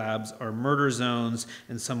policy labs are murder zones,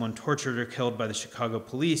 and someone tortured or killed by the Chicago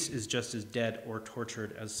police is just as dead or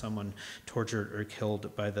tortured as someone tortured or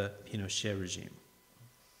killed by the Pinochet regime.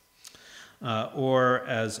 Or,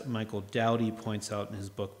 as Michael Dowdy points out in his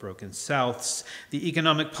book, Broken Souths, the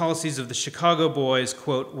economic policies of the Chicago boys,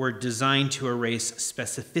 quote, were designed to erase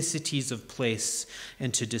specificities of place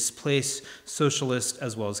and to displace socialist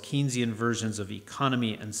as well as Keynesian versions of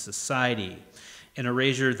economy and society. An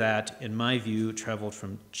erasure that, in my view, traveled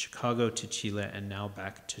from Chicago to Chile and now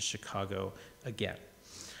back to Chicago again.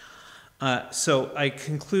 So I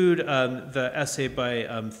conclude the essay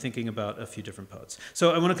by thinking about a few different poets.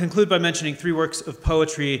 So I want to conclude by mentioning 3 works of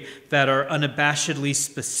poetry that are unabashedly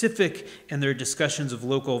specific in their discussions of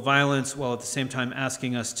local violence, while at the same time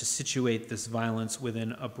asking us to situate this violence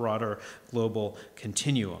within a broader global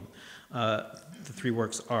continuum. The 3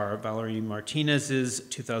 works are Valerie Martinez's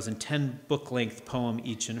 2010 book-length poem,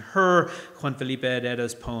 Each and Her, Juan Felipe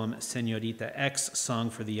Herrera's poem, Señorita X, Song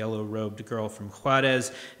for the Yellow-Robed Girl from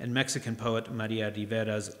Juarez, and Mexican poet Maria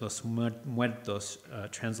Rivera's Los Muertos,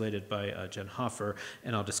 translated by Jen Hoffer,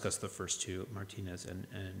 and I'll discuss the first 2, Martinez and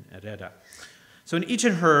Herrera. So in Each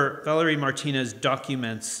and Her, Valerie Martinez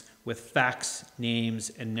documents with facts,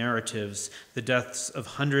 names, and narratives the deaths of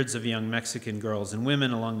hundreds of young Mexican girls and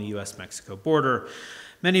women along the U.S.-Mexico border.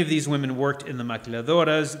 Many of these women worked in the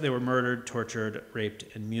maquiladoras. They were murdered, tortured, raped,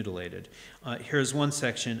 and mutilated. Here's one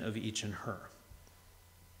section of Each and Her.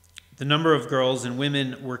 The number of girls and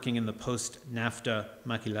women working in the post-NAFTA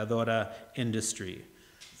maquiladora industry,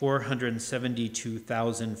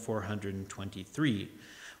 472,423.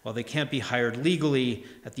 While they can't be hired legally,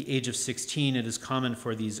 at the age of 16, it is common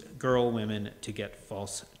for these girl women to get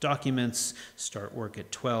false documents, start work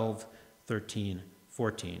at 12, 13,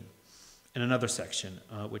 14. And another section,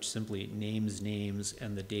 which simply names names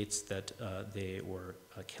and the dates that they were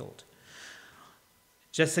killed.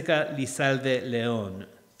 Jessica Lizalde Leon,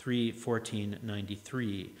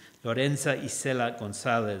 3/14/93. Lorenza Isela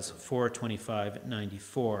Gonzalez,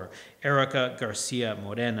 4/25/94. Erica Garcia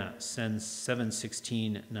Morena,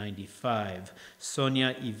 7/16/95.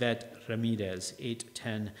 Sonia Yvette Ramirez,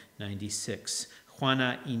 8/10/96.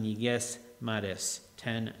 Juana Iniguez Mares,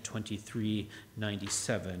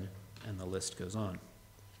 10/23/97, and the list goes on.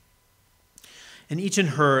 In Each and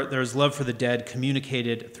Her, there is love for the dead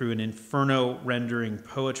communicated through an inferno-rendering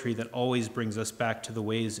poetry that always brings us back to the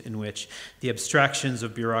ways in which the abstractions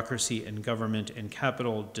of bureaucracy and government and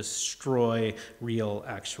capital destroy real,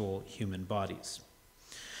 actual human bodies.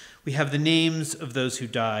 We have the names of those who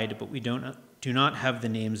died, but we do not have the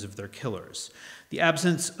names of their killers. The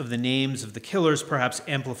absence of the names of the killers perhaps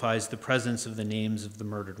amplifies the presence of the names of the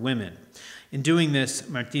murdered women. In doing this,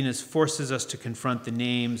 Martinez forces us to confront the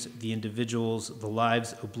names, the individuals, the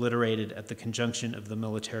lives obliterated at the conjunction of the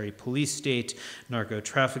military police state,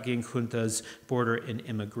 narco-trafficking juntas, border and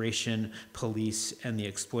immigration police, and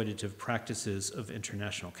the exploitative practices of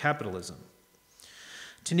international capitalism.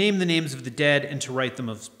 To name the names of the dead and to write them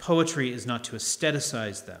as poetry is not to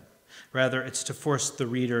aestheticize them. Rather, it's to force the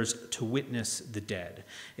readers to witness the dead.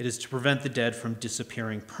 It is to prevent the dead from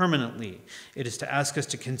disappearing permanently. It is to ask us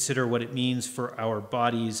to consider what it means for our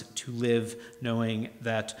bodies to live knowing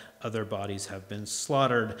that other bodies have been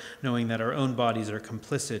slaughtered, knowing that our own bodies are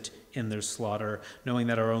complicit in their slaughter, knowing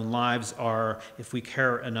that our own lives are, if we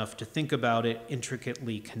care enough to think about it,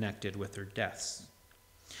 intricately connected with their deaths.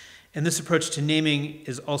 And this approach to naming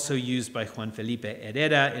is also used by Juan Felipe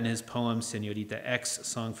Herrera in his poem Señorita X,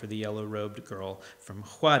 Song for the Yellow-Robed Girl from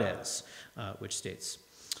Juarez, which states,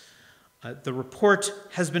 the report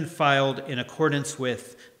has been filed in accordance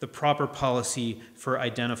with the proper policy for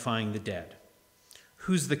identifying the dead.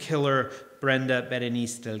 Who's the killer? Brenda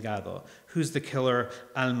Berenice Delgado. Who's the killer?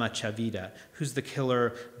 Alma Chavira. Who's the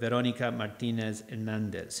killer? Veronica Martinez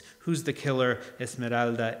Hernandez. Who's the killer?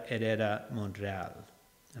 Esmeralda Herrera Monreal.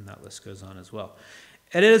 And that list goes on as well.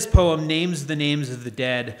 Herrera's poem names the names of the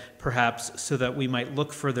dead, perhaps so that we might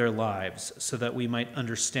look for their lives, so that we might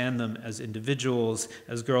understand them as individuals,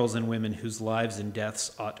 as girls and women whose lives and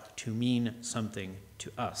deaths ought to mean something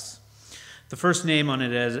to us. The first name on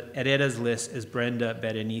Herrera's list is Brenda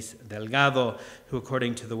Berenice Delgado, who,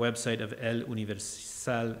 according to the website of El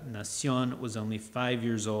Universal Nación, was only 5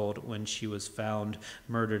 years old when she was found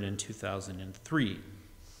murdered in 2003.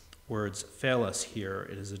 Words fail us here.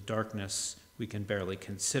 It is a darkness we can barely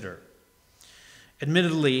consider.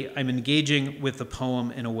 Admittedly, I'm engaging with the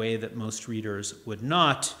poem in a way that most readers would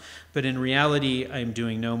not, but in reality, I'm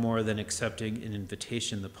doing no more than accepting an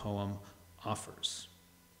invitation the poem offers.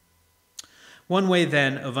 One way,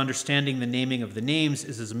 then, of understanding the naming of the names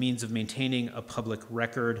is as a means of maintaining a public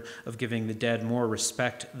record, of giving the dead more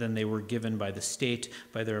respect than they were given by the state,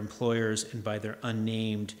 by their employers, and by their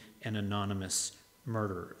unnamed and anonymous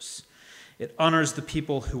murderers. It honors the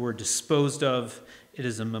people who were disposed of. It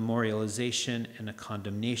is a memorialization and a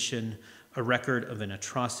condemnation, a record of an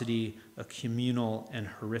atrocity, a communal and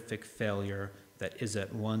horrific failure that is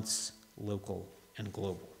at once local and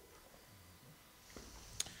global.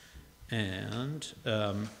 And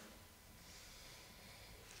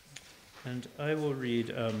I will read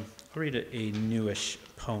a newish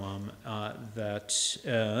poem that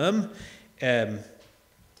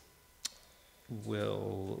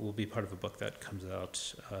will be part of a book that comes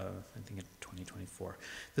out, I think in 2024.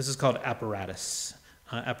 This is called Apparatus,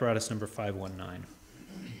 Apparatus number 519.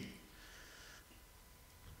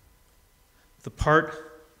 The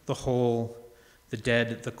part, the whole, the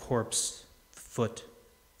dead, the corpse, the foot,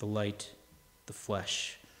 the light, the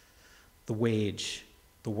flesh, the wage,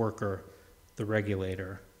 the worker, the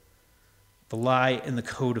regulator, the lie in the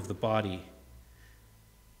code of the body.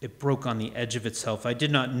 It broke on the edge of itself. I did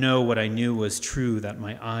not know what I knew was true, that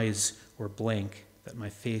my eyes were blank, that my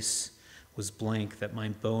face was blank, that my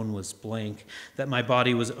bone was blank, that my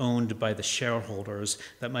body was owned by the shareholders,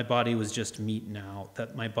 that my body was just meat now,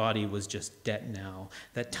 that my body was just debt now,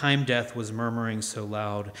 that time death was murmuring so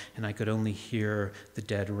loud, and I could only hear the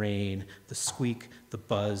dead rain, the squeak, the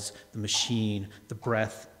buzz, the machine, the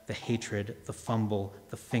breath, the hatred, the fumble,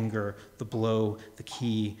 the finger, the blow, the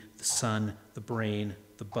key, the sun, the brain,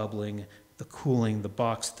 the bubbling, the cooling, the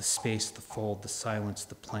box, the space, the fold, the silence,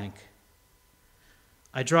 the plank.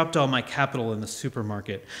 I dropped all my capital in the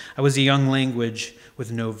supermarket. I was a young language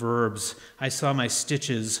with no verbs. I saw my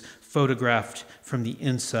stitches photographed from the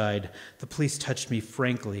inside. The police touched me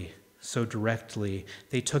frankly, so directly.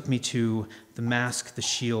 They took me to the mask, the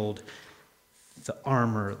shield, the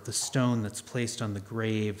armor, the stone that's placed on the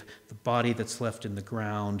grave, the body that's left in the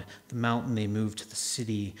ground, the mountain they moved to the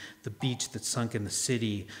city, the beach that sunk in the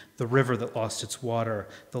city, the river that lost its water,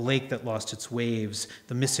 the lake that lost its waves,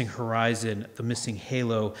 the missing horizon, the missing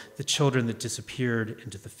halo, the children that disappeared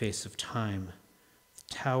into the face of time.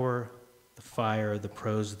 The tower, the fire, the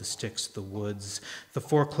prose, the sticks, the woods, the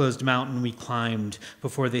foreclosed mountain we climbed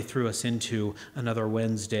before they threw us into another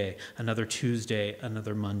Wednesday, another Tuesday,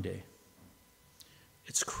 another Monday.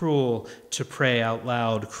 It's cruel to pray out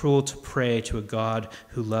loud, cruel to pray to a God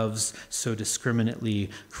who loves so discriminately,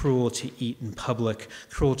 cruel to eat in public,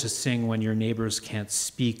 cruel to sing when your neighbors can't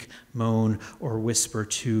speak, moan, or whisper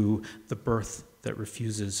to the birth that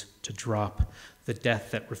refuses to drop, the death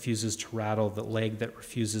that refuses to rattle, the leg that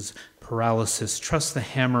refuses paralysis. Trust the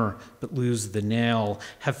hammer, but lose the nail.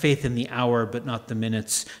 Have faith in the hour, but not the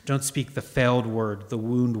minutes. Don't speak the failed word, the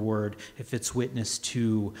wound word, if it's witness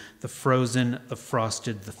to the frozen, the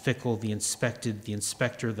frosted, the fickle, the inspected, the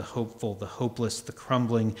inspector, the hopeful, the hopeless, the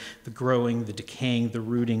crumbling, the growing, the decaying, the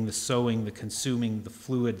rooting, the sowing, the consuming, the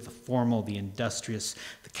fluid, the formal, the industrious,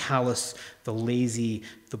 the callous, the lazy,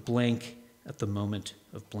 the blank at the moment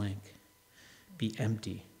of blank. Be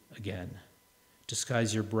empty again.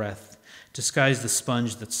 Disguise your breath. Disguise the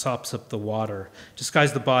sponge that sops up the water.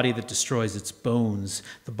 Disguise the body that destroys its bones,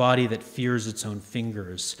 the body that fears its own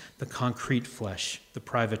fingers, the concrete flesh, the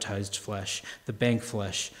privatized flesh, the bank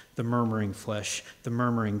flesh, the murmuring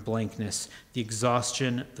blankness, the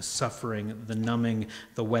exhaustion, the suffering, the numbing,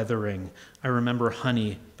 the weathering. I remember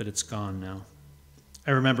honey, but it's gone now.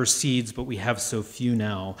 I remember seeds, but we have so few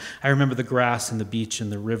now. I remember the grass and the beach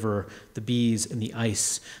and the river, the bees and the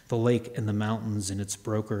ice, the lake and the mountains and its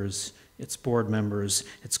brokers, its board members,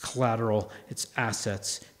 its collateral, its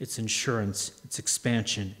assets, its insurance, its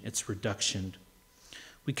expansion, its reduction.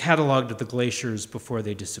 We cataloged the glaciers before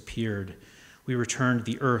they disappeared. We returned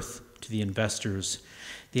the earth to the investors,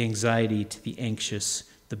 the anxiety to the anxious,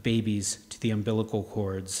 the babies to the umbilical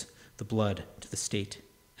cords, the blood to the state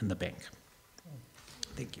and the bank.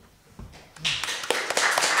 Thank you.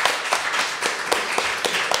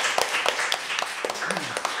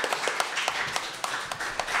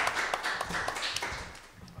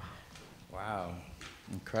 Wow,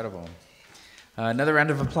 incredible. Another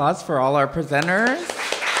round of applause for all our presenters.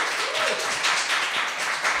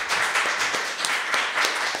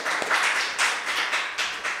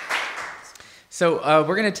 So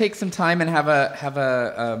we're going to take some time and I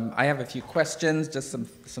have a few questions, just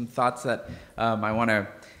some thoughts that I want to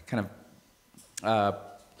kind of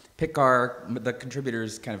pick the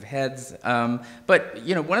contributors' kind of heads. But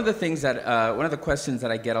you know, one of the questions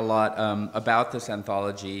that I get a lot about this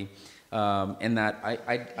anthology, and that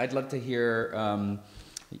I'd love to hear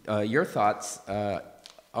your thoughts,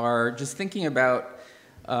 are just thinking about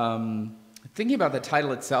the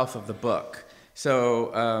title itself of the book.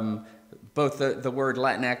 So. Both the word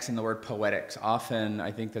Latinx and the word poetics. Often,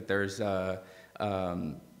 I think that there's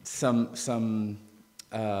some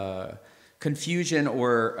confusion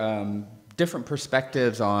or different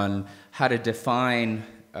perspectives on how to define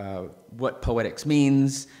what poetics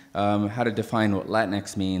means, how to define what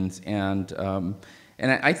Latinx means, and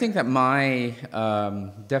I think that my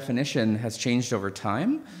definition has changed over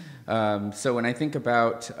time. So when I think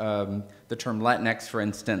about the term Latinx, for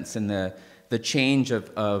instance, and the change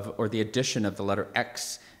or the addition of the letter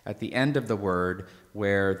X at the end of the word,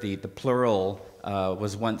 where the plural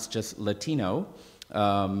was once just Latino.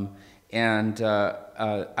 I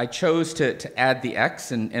chose to add the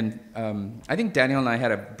X, and I think Daniel and I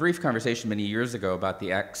had a brief conversation many years ago about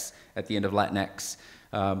the X at the end of Latinx.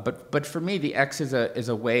 But for me, the X is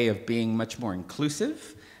a way of being much more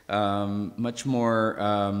inclusive, much more,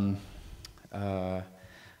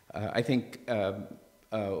 I think,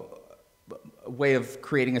 way of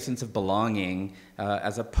creating a sense of belonging,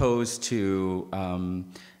 as opposed to,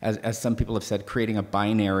 as some people have said, creating a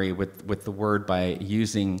binary with the word by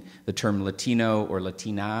using the term Latino or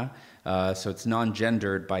Latina. So it's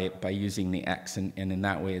non-gendered by using the X, and in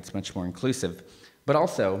that way it's much more inclusive. But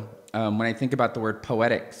also, when I think about the word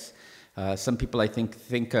poetics, some people I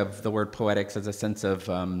think of the word poetics as a sense of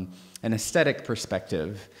an aesthetic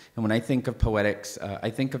perspective. And when I think of poetics, I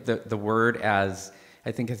think of the word as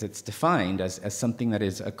it's defined as something that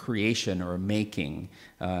is a creation or a making,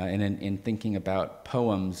 and in thinking about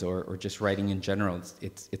poems or just writing in general,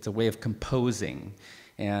 it's a way of composing.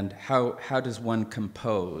 And how does one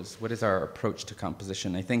compose? What is our approach to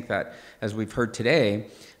composition? I think that, as we've heard today,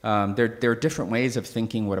 there are different ways of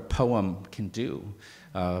thinking what a poem can do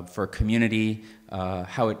for a community,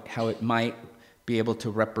 how it might be able to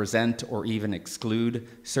represent or even exclude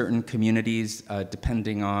certain communities,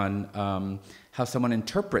 depending on how someone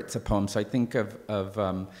interprets a poem. So I think of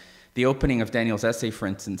the opening of Daniel's essay, for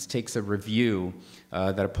instance, takes a review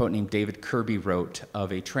that a poet named David Kirby wrote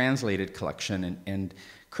of a translated collection, and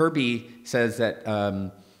Kirby says that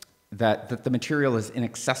that the material is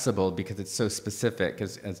inaccessible because it's so specific,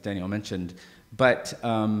 as Daniel mentioned. But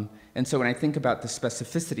and so when I think about the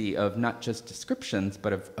specificity of not just descriptions,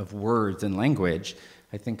 but of words and language,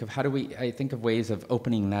 I think of ways of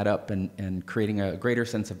opening that up and creating a greater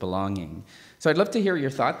sense of belonging. So I'd love to hear your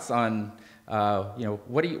thoughts on,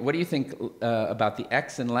 what do you think about the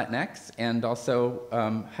X in Latinx, and also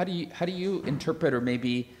how do you interpret or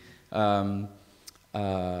maybe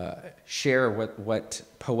share what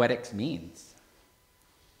poetics means?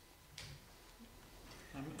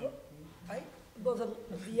 Well,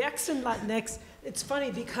 the X in Latinx, it's funny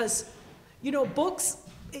because, books,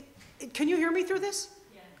 can you hear me through this?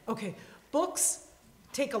 Yeah. Okay. Books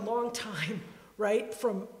take a long time, right,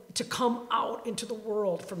 to come out into the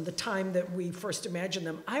world from the time that we first imagined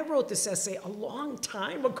them. I wrote this essay a long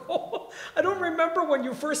time ago. I don't remember when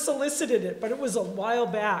you first solicited it, but it was a while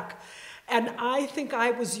back. And I think I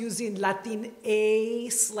was using Latin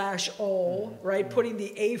A/O, right, putting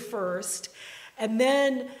the A first. And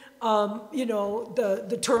then you know,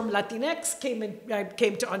 the term Latinx I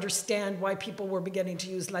came to understand why people were beginning to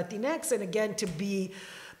use Latinx, and again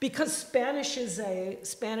because Spanish is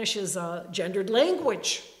a gendered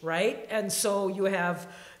language, right? And so you have,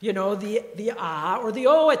 you know, the A or the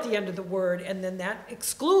O at the end of the word, and then that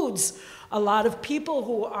excludes a lot of people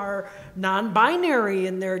who are non-binary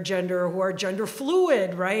in their gender, who are gender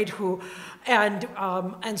fluid, right?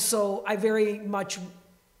 And so I very much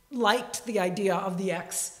liked the idea of the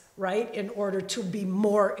X, right, in order to be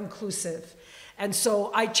more inclusive. And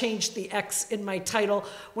so I changed the X in my title.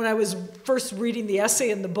 When I was first reading the essay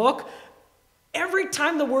in the book, every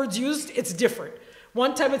time the word's used, it's different.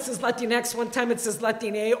 One time it says Latinx, one time it says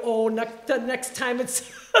Latine, the next time it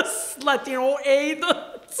says Latino A.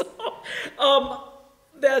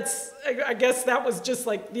 I guess that was just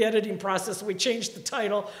like the editing process. We changed the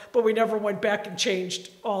title, but we never went back and changed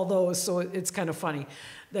all those, so it's kind of funny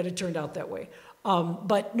that it turned out that way.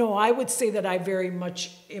 But no, I would say that I very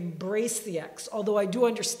much embrace the X, although I do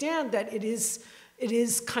understand that it is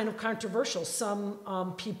kind of controversial.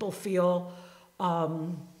 Some people feel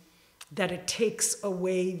that it takes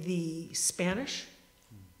away the Spanish,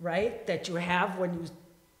 right, that you have when you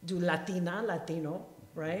do Latina, Latino,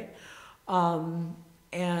 right? I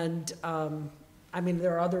mean,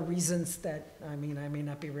 there are other reasons that, I mean, I may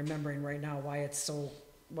not be remembering right now why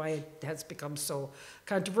it has become so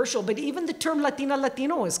controversial, but even the term Latina,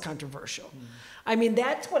 Latino is controversial. Mm. I mean,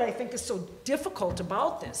 that's what I think is so difficult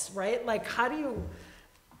about this, right? Like, how do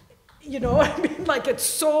you know, I mean, like, it's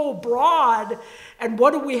so broad, and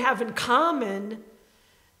what do we have in common,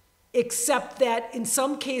 except that in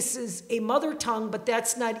some cases a mother tongue, but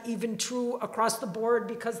that's not even true across the board,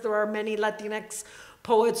 because there are many Latinx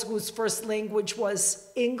poets whose first language was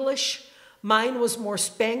English. Mine was more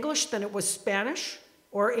Spanglish than it was Spanish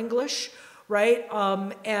or English, right?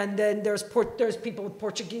 And then there's people with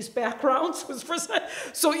Portuguese backgrounds.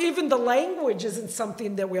 So even the language isn't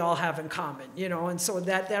something that we all have in common, you know. And so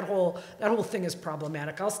that whole thing is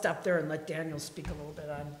problematic. I'll stop there and let Daniel speak a little bit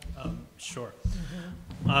on. Sure.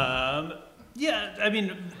 Mm-hmm. Yeah, I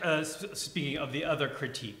mean, speaking of the other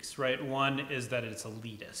critiques, right? One is that it's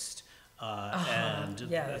elitist, and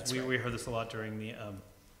yeah, we heard this a lot during the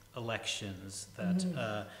elections. That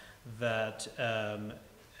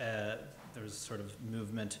there's sort of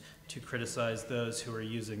movement to criticize those who are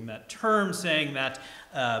using that term, saying that,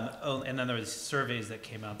 and then there was surveys that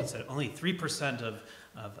came out that said only 3% of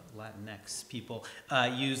Latinx people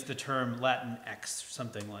use the term Latinx,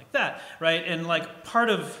 something like that, right? And like part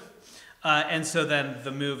of, and so then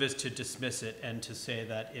the move is to dismiss it and to say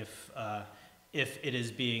that if it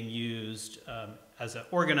is being used as an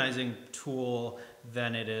organizing tool,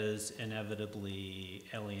 then it is inevitably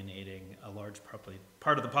alienating a large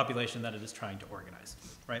part of the population that it is trying to organize,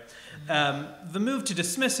 right? The move to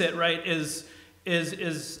dismiss it, right, is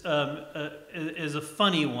a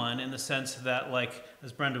funny one in the sense that, like,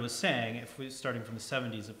 as Brenda was saying, starting from the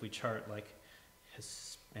 70s, if we chart like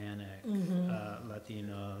Hispanic,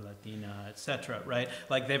 Latino, Latina, etc., right?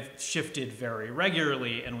 Like, they've shifted very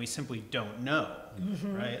regularly, and we simply don't know,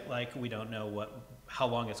 right? Like, we don't know how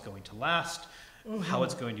long it's going to last, how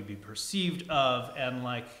it's going to be perceived of, and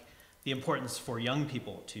like the importance for young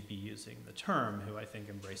people to be using the term, who I think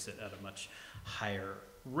embrace it at a much higher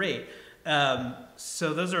rate.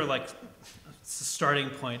 So those are like it's a starting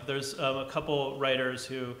point. There's a couple writers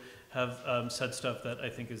who have said stuff that I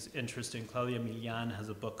think is interesting. Claudia Milian has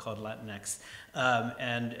a book called Latinx,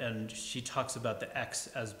 and she talks about the X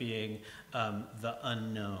as being the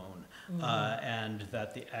unknown, and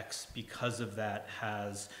that the X, because of that,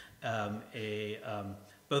 has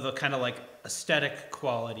both a kind of like aesthetic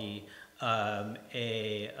quality, a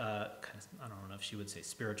kind of, I don't know if she would say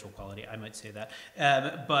spiritual quality, I might say that,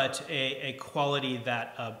 but a quality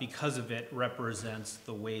that, because of it, represents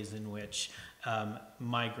the ways in which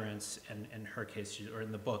migrants, and in her case, or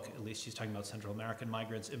in the book at least, she's talking about Central American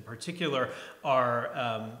migrants in particular,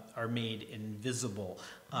 are made invisible,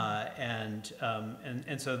 and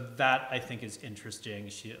so that I think is interesting.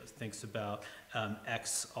 She thinks about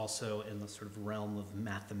X also in the sort of realm of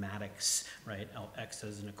mathematics, right? X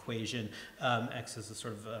as an equation, X as a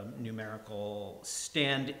sort of numerical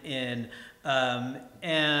stand-in,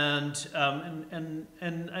 and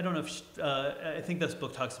I don't know if I think this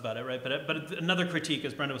book talks about it, right? But another critique,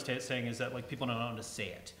 as Brenda was saying, is that like people don't know how to say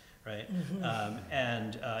it, right?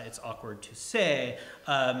 And it's awkward to say,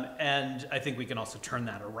 and I think we can also turn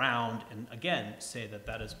that around and again say that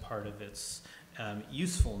that is part of its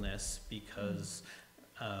usefulness, because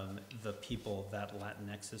the people that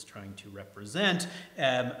Latinx is trying to represent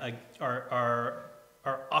are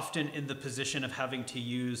are often in the position of having to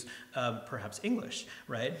use perhaps English,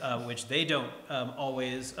 right? Which they don't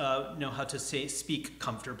always know how to speak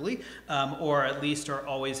comfortably, or at least are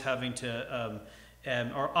always having to,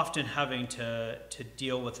 are often having to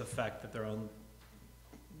deal with the fact that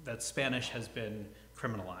that Spanish has been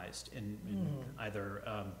criminalized in either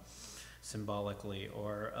symbolically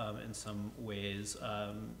or in some ways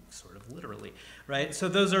sort of literally, right? So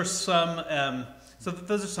those are some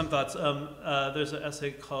thoughts. There's an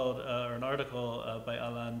essay called, or an article by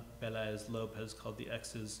Alan Pleiades Lopez called "The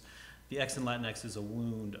X in Latinx is a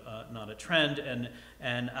Wound, Not a Trend,"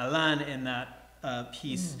 and Alan in that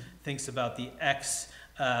piece thinks about the X,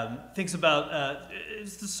 thinks about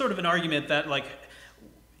it's sort of an argument that like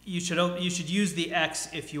you should use the X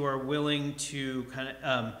if you are willing to kind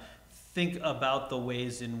of think about the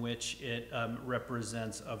ways in which it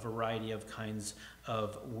represents a variety of kinds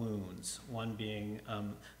of wounds. One being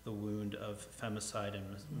the wound of femicide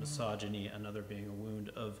and misogyny, another being a wound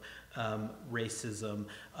of racism,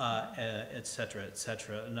 et cetera, et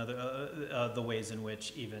cetera. Another, the ways in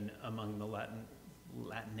which even among the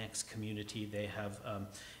Latinx community, they have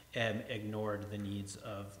ignored the needs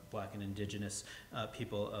of Black and Indigenous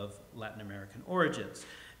people of Latin American origins.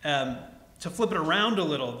 To flip it around a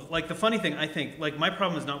little, like the funny thing, I think, like my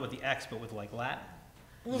problem is not with the X, but with like Latin.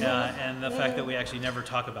 And the fact that we actually never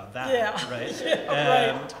talk about that, right?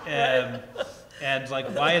 And like,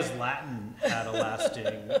 why is Latin had a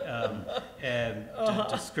lasting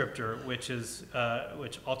descriptor,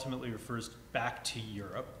 which ultimately refers back to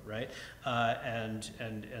Europe, right?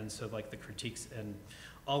 And so like the critiques and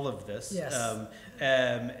all of this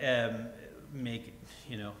make,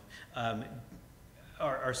 you know,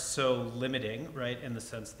 are so limiting, right, in the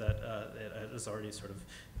sense that it is already sort of,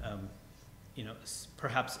 you know,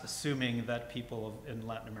 perhaps assuming that people in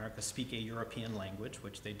Latin America speak a European language,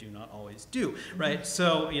 which they do not always do, right?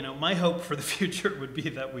 So, you know, my hope for the future would be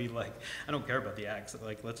that we, like, I don't care about the X,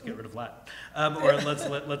 like, let's get rid of Latin, or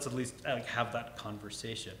let's at least like have that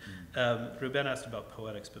conversation. Ruben asked about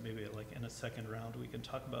poetics, but maybe like in a second round we can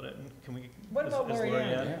talk about it. And can we? What about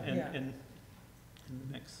Lorianne? In the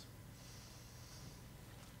mix?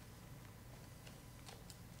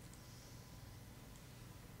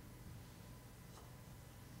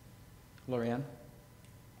 Lorianne?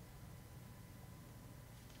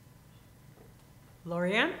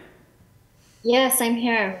 Lorianne? Yes, I'm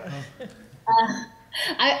here.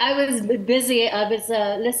 I was busy. I was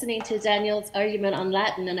listening to Daniel's argument on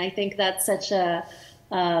Latin, and I think that's such a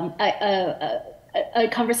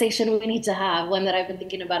conversation we need to have, one that I've been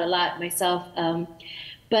thinking about a lot myself.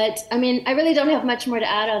 But I mean, I really don't have much more to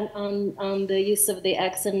add on the use of the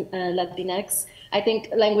X in Latinx. I think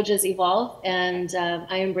languages evolve, and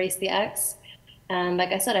I embrace the X. And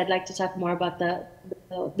like I said, I'd like to talk more about the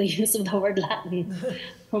use of the word Latin.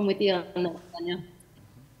 I'm with you on that, Daniel.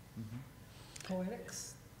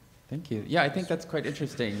 Poetics. Thank you. Yeah, I think that's quite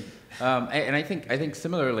interesting. And I think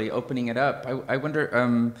similarly, opening it up, I wonder,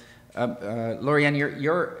 Lorianne,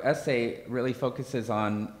 your essay really focuses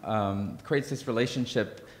on, creates this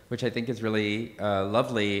relationship, which I think is really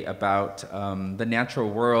lovely, about the natural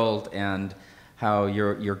world and how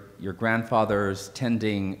your grandfather's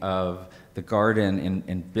tending of the garden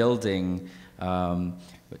and building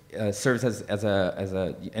serves as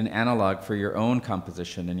an analog for your own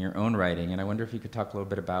composition and your own writing. And I wonder if you could talk a little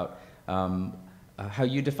bit about how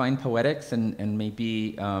you define poetics, and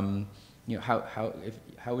maybe you know,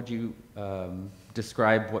 how would you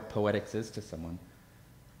describe what poetics is to someone?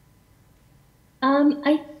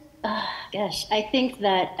 Gosh, I think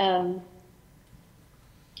that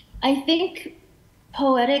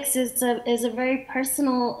poetics is a very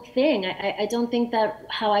personal thing. I don't think that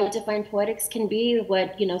how I define poetics can be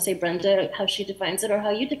what, you know, say Brenda, how she defines it, or how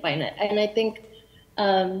you define it. And I think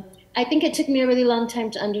it took me a really long time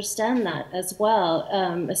to understand that as well,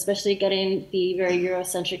 especially getting the very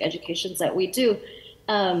Eurocentric educations that we do.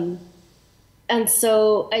 And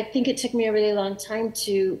so I think it took me a really long time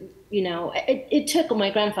to, you know, it took my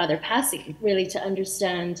grandfather passing really to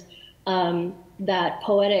understand that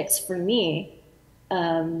poetics for me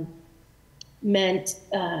meant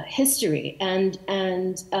history and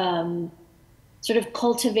sort of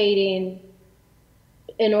cultivating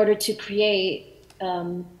in order to create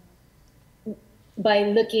by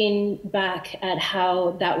looking back at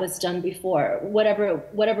how that was done before,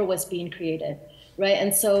 whatever was being created, right?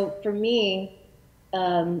 And so for me,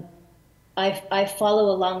 I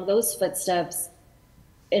follow along those footsteps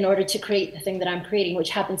in order to create the thing that I'm creating,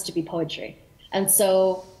 which happens to be poetry. And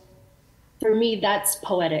so for me, that's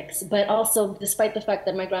poetics. But also, despite the fact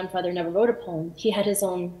that my grandfather never wrote a poem, he had his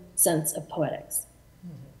own sense of poetics.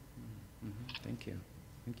 Thank you.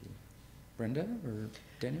 Brenda or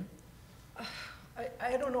Daniel?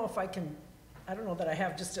 I don't know if I can, I don't know that I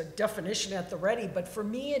have just a definition at the ready, but for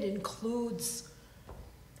me it includes,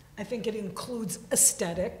 I think it includes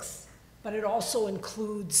aesthetics, but it also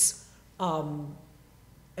includes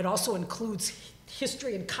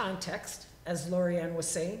history and context, as Lorianne was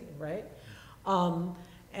saying, right?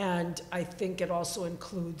 And I think it also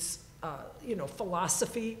includes, you know,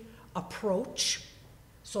 philosophy, approach.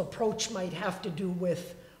 So approach might have to do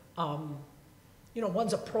with, you know,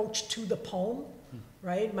 one's approach to the poem,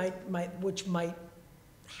 right? Which might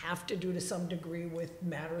have to do to some degree with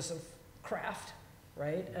matters of craft,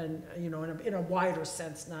 right? And, you know, in a wider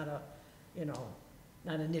sense, not a, you know,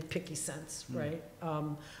 not a nitpicky sense, right?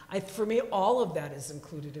 For me, all of that is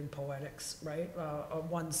included in poetics, right?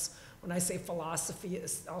 When I say philosophy,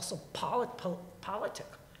 it's also politic.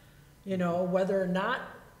 You know, whether or not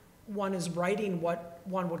one is writing what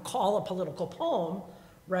one would call a political poem,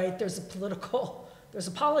 right? There's a political, there's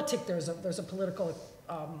a politic, there's a political,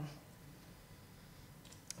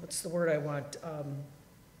 what's the word I want?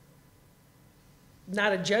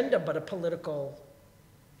 Not agenda, but a political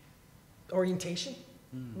orientation,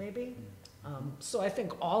 maybe. So I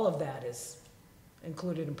think all of that is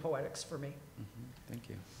included in poetics for me. Thank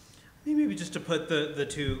you. I mean, maybe just to put the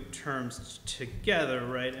two terms together,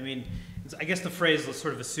 right? I mean, I guess the phrase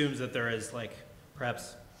sort of assumes that there is like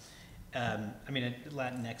perhaps, I mean,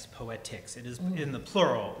 Latinx Poetics. It is in the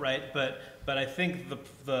plural, right? But I think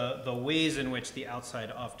the ways in which the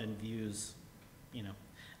outside often views, you know,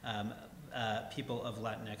 people of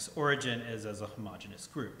Latinx origin is as a homogenous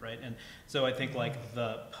group, right? And so I think like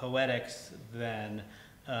the poetics then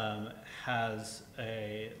has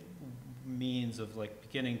a means of like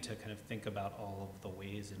beginning to kind of think about all of the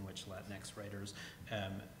ways in which Latinx writers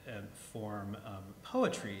form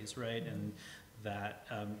poetries, right? And that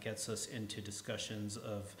gets us into discussions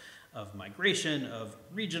of migration, of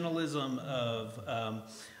regionalism, of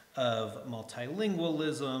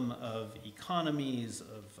multilingualism, of economies,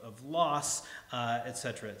 of loss, et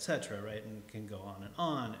cetera, right? And can go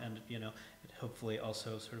on. And, you know, it hopefully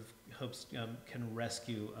also sort of hopes can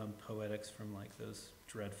rescue poetics from like those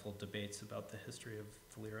dreadful debates about the history of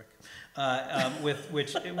the lyric, with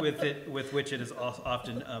which it is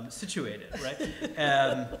often situated, right?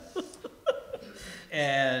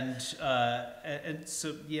 And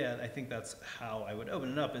so, yeah, I think that's how I would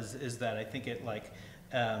open it up, is that I think it like,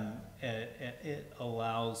 it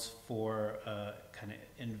allows for kind of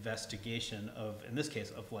investigation of, in this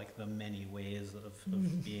case, of like the many ways of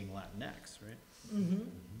being Latinx, right?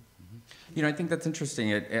 You know, I think that's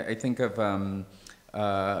interesting. I think of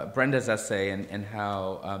Brenda's essay and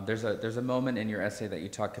how there's a moment in your essay that you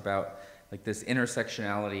talk about like this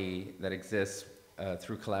intersectionality that exists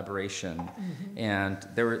through collaboration, and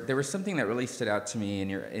there was something that really stood out to me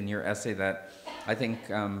in your essay that I think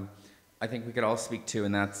we could all speak to,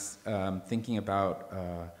 and that's thinking about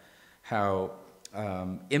how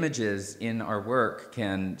images in our work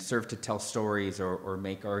can serve to tell stories or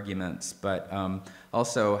make arguments, but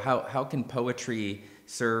also how can poetry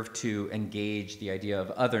serve to engage the idea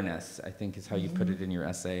of otherness, I think is how you put it in your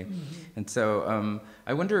essay. And so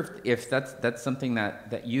I wonder if that's something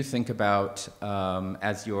that you think about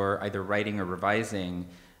as you're either writing or revising.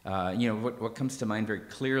 You know, what comes to mind very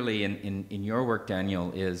clearly in your work,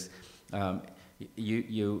 Daniel, is to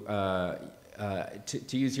use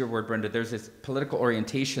your word, Brenda, there's this political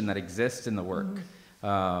orientation that exists in the work.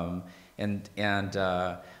 And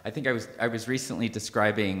I think I was recently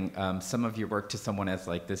describing some of your work to someone as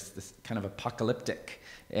like this kind of apocalyptic,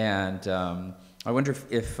 and I wonder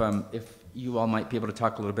if you all might be able to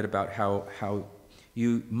talk a little bit about how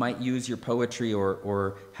you might use your poetry,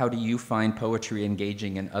 or how do you find poetry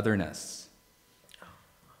engaging in otherness? Oh,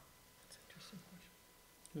 that's an interesting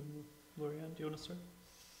question. Lorianne, do you want to start?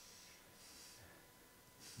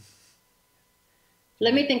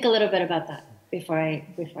 Let me think a little bit about that before I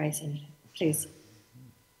say anything, please.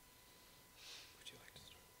 Would you like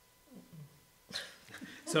to start?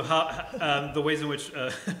 So how the ways in which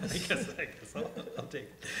I guess I'll take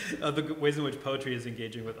it. The ways in which poetry is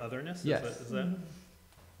engaging with otherness. Yes. Is that?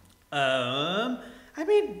 I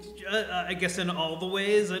mean, I guess in all the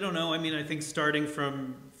ways. I don't know. I mean, I think starting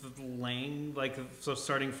from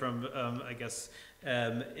starting from I guess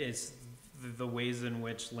it's the ways in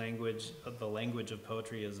which the language of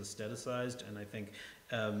poetry is aestheticized, and I think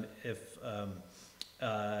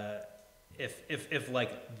if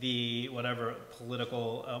like the whatever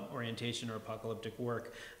political orientation or apocalyptic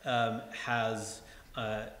work has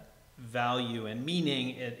value and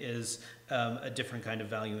meaning, it is a different kind of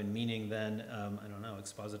value and meaning than, I don't know,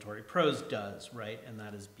 expository prose does, right? And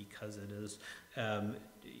that is because it is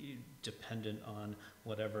dependent on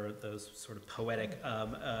whatever those sort of poetic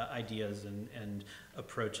ideas and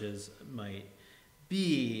approaches might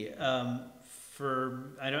be.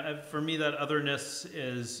 For me, that otherness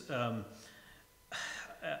is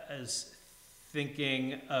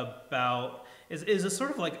thinking about, is a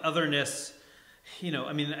sort of like otherness, you know,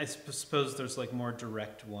 I mean, I suppose there's like more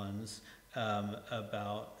direct ones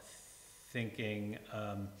about thinking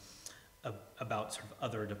about sort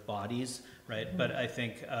of othered bodies, right? Mm-hmm. But I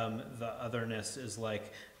think the otherness is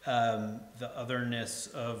like the otherness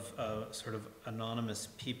of sort of anonymous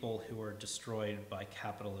people who are destroyed by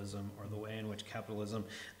capitalism, or the way in which capitalism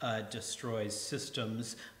destroys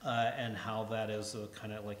systems, and how that is a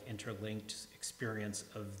kind of like interlinked experience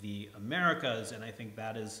of the Americas. And I think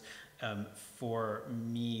that is, for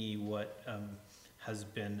me, what has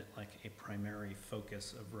been like a primary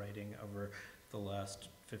focus of writing over the last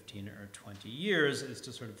 15 or 20 years, is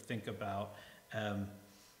to sort of think about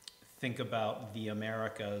the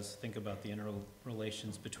Americas, think about the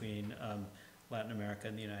interrelations between Latin America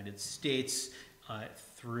and the United States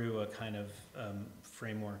through a kind of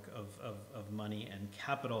framework of money and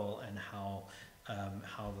capital, and how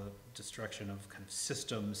the destruction of kind of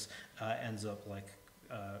systems ends up like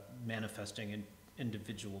manifesting in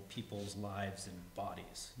individual people's lives and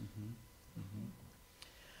bodies. Mm-hmm. Mm-hmm.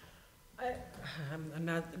 I'm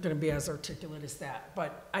not going to be as articulate as that,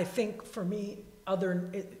 but I think for me,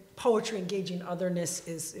 poetry engaging otherness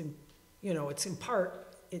is, it's in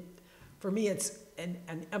part, for me, it's an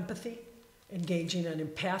empathy, engaging an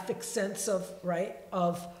empathic sense of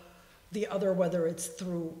the other, whether it's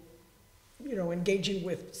through, engaging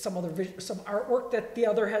with some artwork that the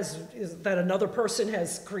other that another person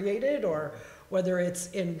has created, or whether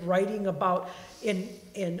it's in writing about, in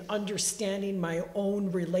understanding my own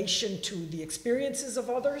relation to the experiences of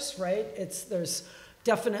others, right? There's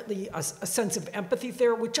definitely a sense of empathy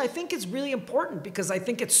there, which I think is really important, because I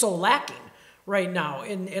think it's so lacking right now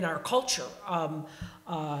in our culture.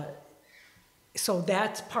 So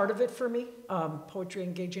that's part of it for me, poetry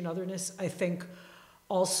engaging otherness. I think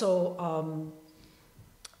also,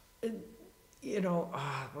 I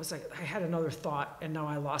had another thought, and now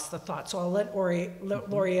I lost the thought. So I'll let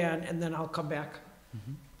Lorianne, and then I'll come back.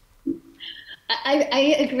 Mm-hmm.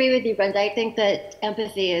 I agree with you, Brenda. I think that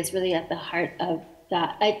empathy is really at the heart of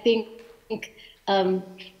that. I think,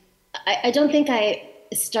 I don't think I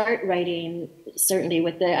start writing certainly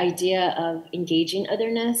with the idea of engaging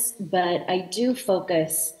otherness, but I do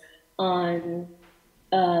focus on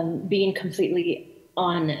being completely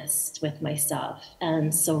honest with myself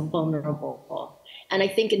and so vulnerable. And I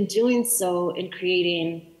think in doing so, in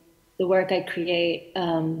creating the work I create,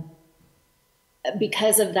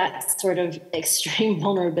 because of that sort of extreme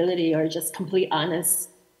vulnerability or just complete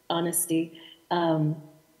honesty,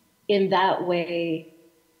 in that way,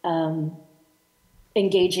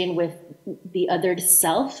 engaging with the other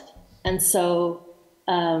self. And so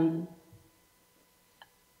I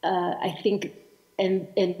think in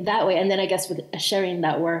that way, and then I guess with sharing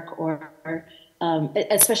that work, or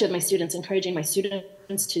especially with my students, encouraging my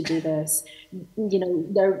students to do this,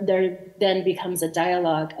 there then becomes a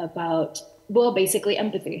dialogue about, well, basically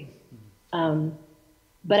empathy.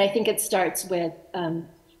 But I think it starts with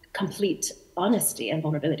complete honesty and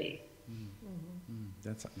vulnerability.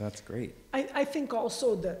 That's great. I think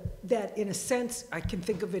also that in a sense, I can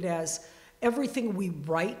think of it as everything we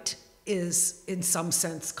write is in some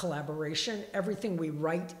sense collaboration. Everything we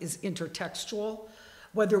write is intertextual,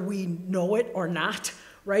 whether we know it or not,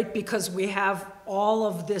 right? Because we have all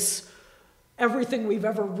of this, everything we've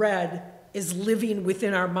ever read is living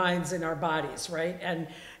within our minds and our bodies, right? And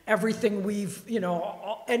everything we've, and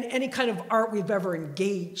any kind of art we've ever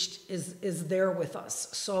engaged is there with us.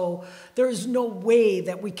 So there's no way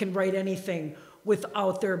that we can write anything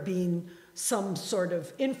without there being some sort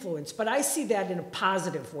of influence. But I see that in a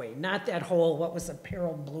positive way, not that whole, what was it,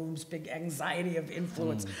 Harold Bloom's big anxiety of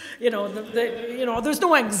influence. There's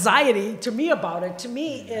no anxiety to me about it. To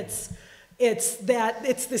me, it's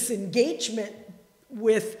this engagement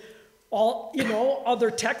with all, other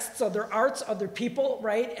texts, other arts, other people,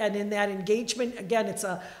 right? And in that engagement, again, it's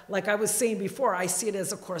like I was saying before, I see it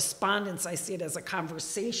as a correspondence, I see it as a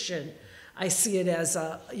conversation, I see it as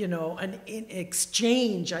an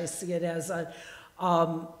exchange, I see it as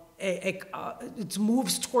it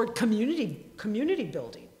moves toward community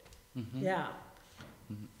building. Mm-hmm. Yeah.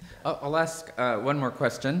 I'll ask one more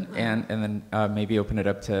question, and then maybe open it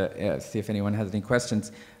up to see if anyone has any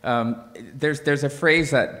questions. There's a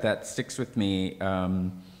phrase that sticks with me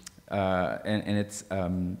and it's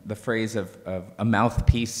the phrase of a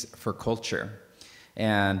mouthpiece for culture,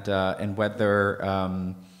 and whether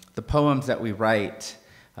the poems that we write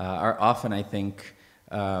are often, I think,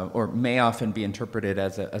 or may often be interpreted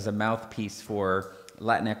as a mouthpiece for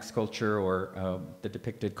Latinx culture or the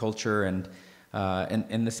depicted culture, and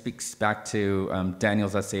this speaks back to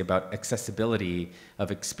Daniel's essay about accessibility of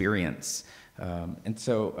experience. And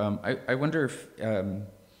so I wonder if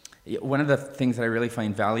one of the things that I really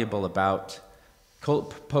find valuable about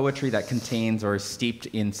poetry that contains or is steeped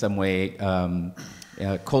in some way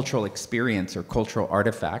cultural experience or cultural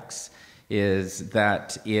artifacts is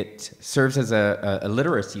that it serves as a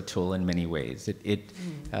literacy tool in many ways.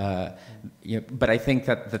 But I think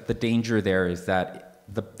that the danger there is that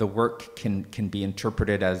the work can be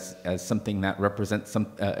interpreted as something that represents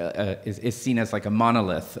is seen as like a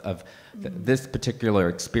monolith of this particular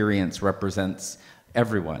experience represents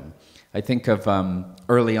everyone. I think of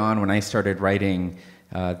early on when I started writing,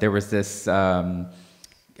 there was this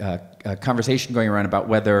conversation going around about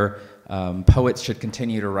whether poets should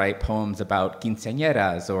continue to write poems about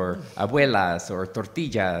quinceañeras or abuelas or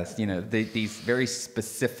tortillas, these very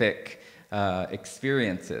specific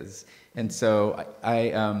experiences. And so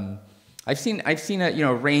I've seen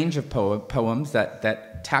a range of poems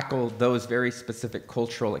that tackle those very specific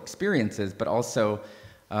cultural experiences, but also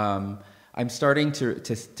I'm starting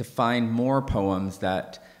to find more poems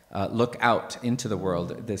that look out into the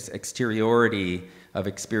world, this exteriority of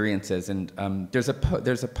experiences. And there's a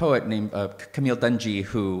poet named Camille Dungy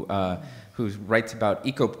who writes about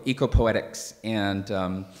eco-poetics,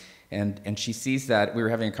 and she sees that. We were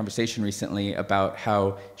having a conversation recently about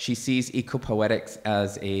how she sees eco-poetics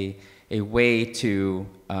as a way to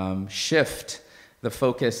shift the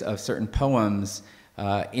focus of certain poems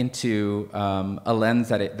into a lens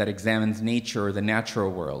that examines nature or the natural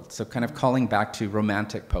world. So kind of calling back to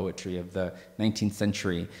romantic poetry of the 19th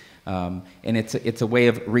century. And it's a way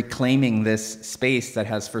of reclaiming this space that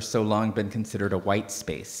has for so long been considered a white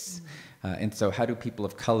space. And so how do people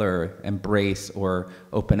of color embrace or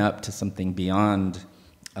open up to something beyond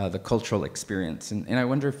the cultural experience? And I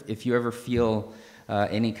wonder if you ever feel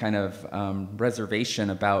any kind of reservation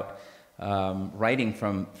about writing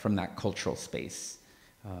from that cultural space.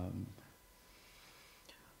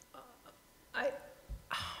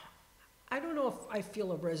 I don't know if I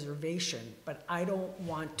feel a reservation, but I don't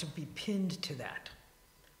want to be pinned to that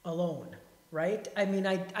alone, right? I mean,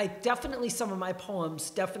 I definitely, some of my poems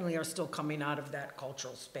definitely are still coming out of that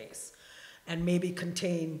cultural space and maybe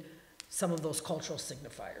contain some of those cultural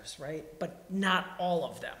signifiers, right? But not all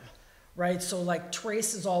of them, right? So like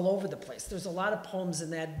traces all over the place. There's a lot of poems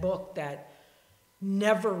in that book that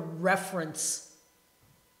never reference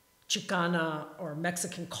Chicana or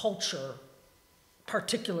Mexican culture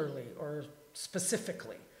particularly or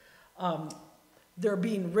specifically. They're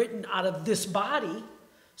being written out of this body,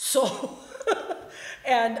 so,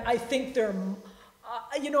 and I think they're,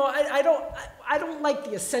 I don't like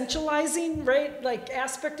the essentializing, right, like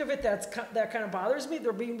aspect of it. That kind of bothers me.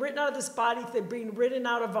 They're being written out of this body. They're being written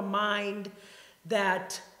out of a mind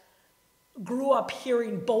that grew up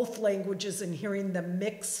hearing both languages and hearing them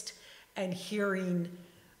mixed and hearing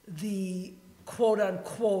the quote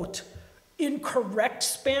unquote incorrect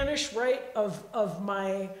Spanish, right, of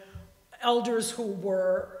my elders who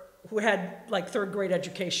had like third grade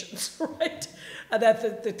educations, right?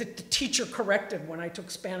 That the teacher corrected when I took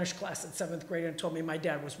Spanish class in 7th grade and told me my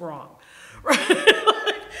dad was wrong, right?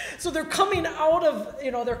 So they're coming out of,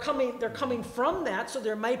 they're coming from that. So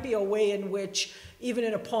there might be a way in which even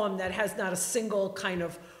in a poem that has not a single kind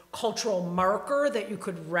of cultural marker that you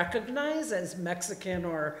could recognize as Mexican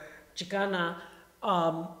or Chicana,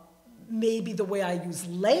 maybe the way I use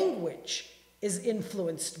language is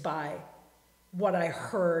influenced by what I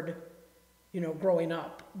heard, growing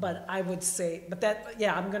up. But I would say,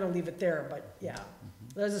 I'm going to leave it there. But yeah,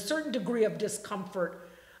 there's a certain degree of discomfort.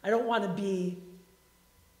 I don't want to be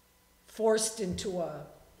forced into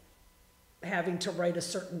having to write a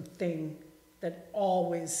certain thing that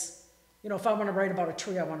always, if I want to write about a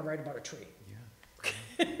tree, I want to write about a tree.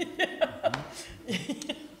 Yeah.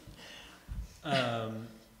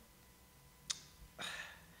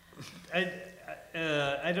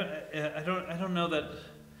 I don't know that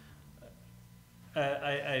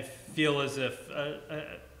I feel as if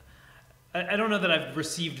I don't know that I've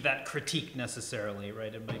received that critique necessarily,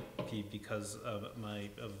 right? It might be because of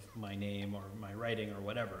my name or my writing or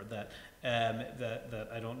whatever that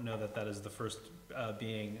I don't know that is the first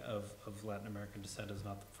being of Latin American descent is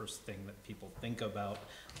not the first thing that people think about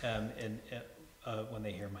when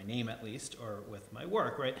they hear my name, at least, or with my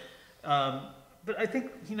work, right? but I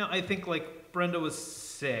think, I think like Brenda was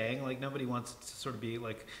saying, like nobody wants to sort of be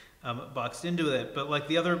like boxed into it, but like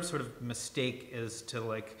the other sort of mistake is to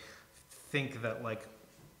like think that like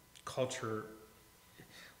culture,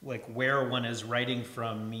 like where one is writing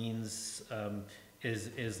from means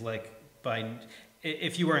is like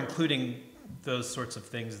if you are including those sorts of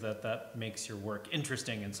things that makes your work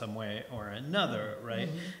interesting in some way or another, right?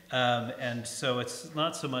 And so it's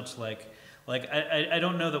not so much like I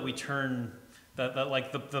don't know that we turn that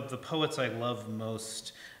like the poets I love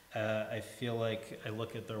most, I feel like I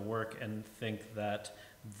look at their work and think that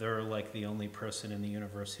they're like the only person in the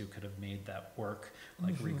universe who could have made that work,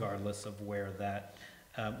 like regardless of where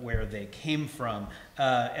they came from.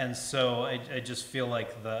 And so I just feel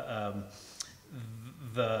like the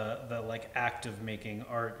like act of making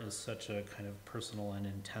art is such a kind of personal and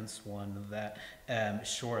intense one that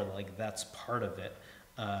sure, like that's part of it,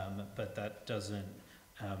 but that doesn't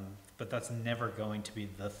but that's never going to be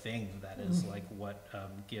the thing that is like what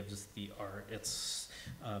gives the art its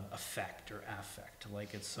effect or affect.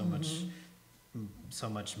 Like it's so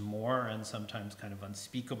much more, and sometimes kind of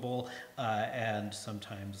unspeakable, and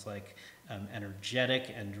sometimes like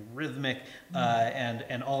energetic and rhythmic,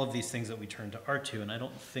 and all of these things that we turn to art to. And I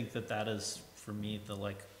don't think that is, for me, the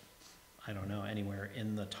like, I don't know, anywhere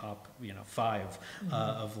in the top 5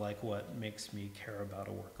 of like what makes me care about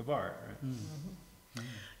a work of art. Right?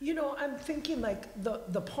 I'm thinking like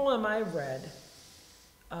the poem I read,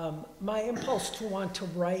 my impulse to want to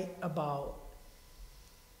write about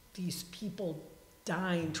these people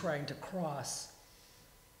dying trying to cross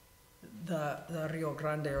the Rio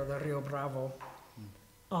Grande or the Rio Bravo,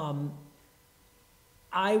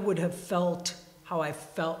 I would have felt how I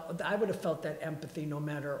felt. I would have felt that empathy no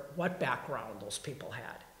matter what background those people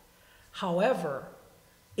had. However,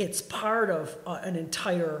 it's part of an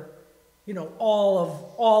entire,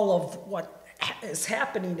 all of what is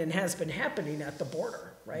happening and has been happening at the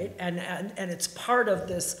border, right? And it's part of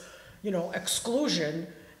this, exclusion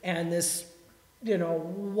and this,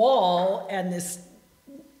 wall and this,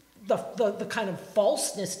 the kind of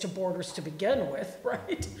falseness to borders to begin with,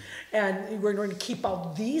 right? And we're going to keep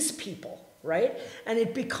out these people, right? And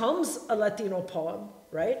it becomes a Latino poem,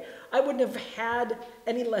 right? I wouldn't have had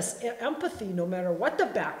any less empathy no matter what the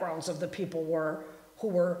backgrounds of the people were who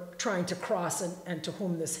were trying to cross and to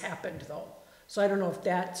whom this happened, though. So I don't know if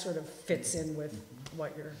that sort of fits in with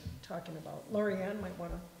what you're talking about. Lorianne might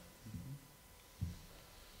want to.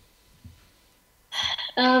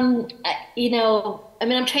 I'm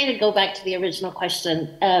trying to go back to the original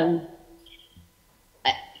question.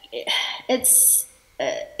 It's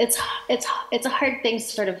a hard thing to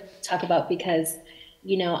sort of talk about because,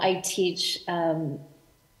 I teach.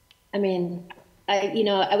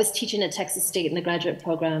 I was teaching at Texas State in the graduate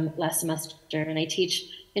program last semester, and I teach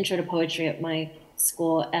intro to poetry at my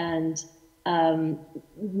school, and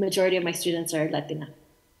majority of my students are Latina,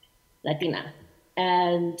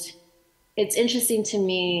 and it's interesting to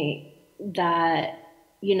me that,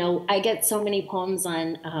 I get so many poems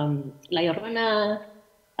on La Llorona,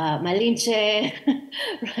 Malinche,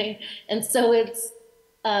 right? And so it's,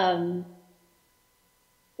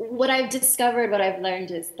 what I've discovered, what I've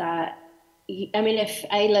learned is that, if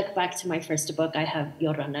I look back to my first book, I have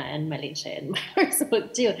Llorona and Malinche in my first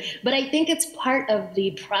book too. But I think it's part of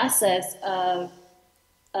the process of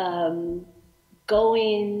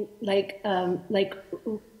going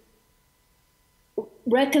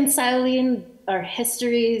reconciling our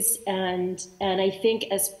histories, and I think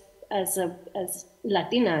as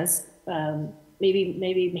Latinas,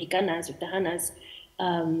 maybe Mexicanas or Tejanas,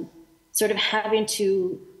 sort of having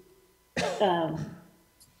to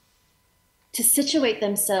situate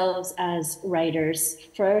themselves as writers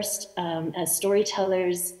first, as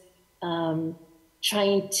storytellers,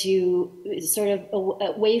 trying to sort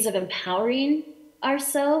of ways of empowering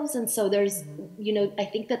ourselves. And so there's, I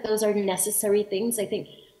think that those are necessary things. I think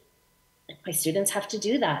my students have to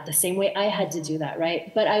do that the same way I had to do that,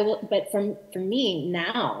 right? But for me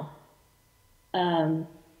now,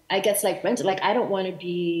 I guess like Brenda, like I don't want to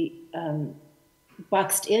be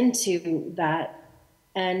boxed into that.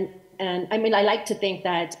 And I like to think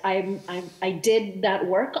that I did that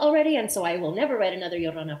work already, and so I will never write another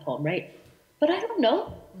Llorona poem, right? But I don't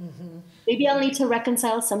know. Maybe I'll need to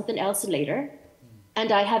reconcile something else later. And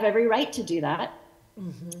I have every right to do that.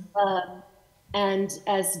 And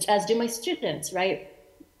as do my students, right?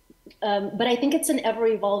 But I think it's an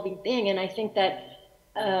ever-evolving thing. And I think that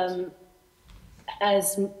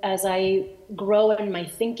as I grow in my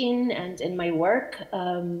thinking and in my work,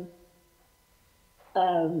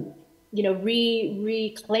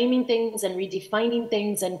 reclaiming things and redefining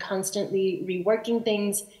things and constantly reworking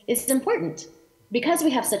things is important. because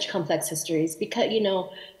we have such complex histories, because, you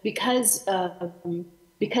know, because of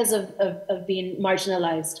being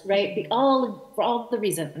marginalized, right? For all the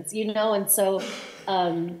reasons, you know, and so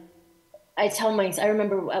I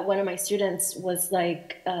remember one of my students was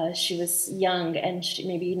like, she was young and she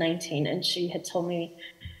maybe 19, and she had told me,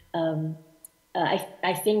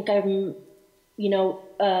 I think I'm, you know,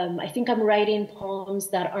 I think I'm writing poems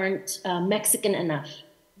that aren't Mexican enough.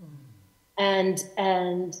 And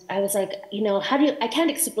I was like, you know, I can't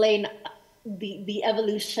explain the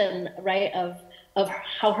evolution, right, of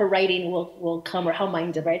how her writing will come, or how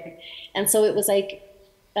mine did, right? And so it was like,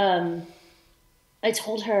 I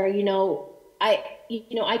told her, you know, I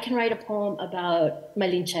can write a poem about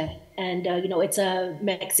Malinche, and you know, it's a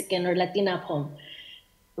Mexican or Latina poem,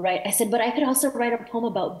 right? I said, but I could also write a poem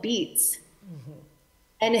about beats,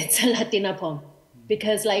 and it's a Latina poem,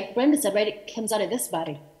 because like Brenda said, right, it comes out of this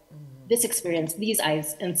body, this experience, these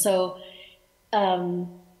eyes, and so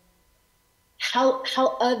how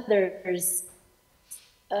others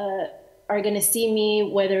are going to see me,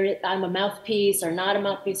 whether I'm a mouthpiece or not a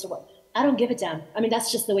mouthpiece or what, I don't give a damn. I mean,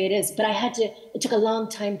 that's just the way it is. But it took a long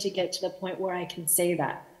time to get to the point where I can say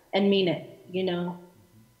that and mean it, you know?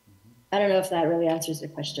 I don't know if that really answers your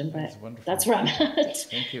question, but that's where I'm at.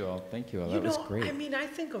 Thank you all. Thank you all. That was great. I mean, I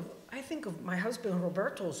think of my husband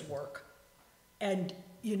Roberto's work, and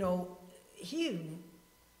you know, he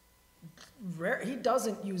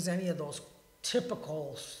doesn't use any of those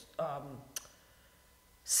typical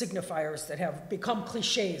signifiers that have become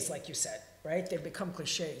cliches, like you said, right? They've become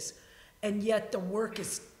cliches, and yet the work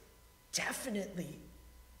is definitely,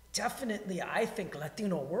 I think,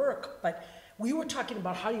 Latino work, but. We were talking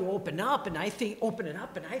about how you open it up, and I think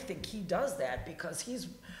he does that because he's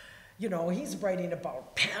writing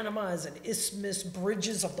about Panamas and isthmus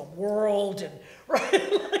bridges of the world, and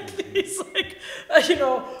right, like these you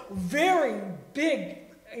know, very big,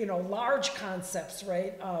 you know, large concepts,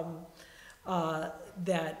 right,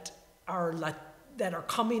 that are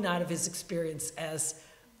coming out of his experience as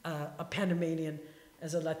a Panamanian,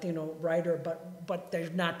 as a Latino writer, but they're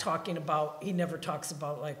not talking about, he never talks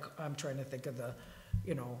about, like, I'm trying to think of the,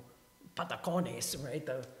 you know, patacones, right?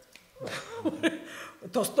 The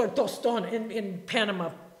toston, in Panama,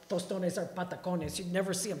 tostones are patacones. You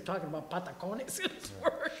never see him talking about patacones in his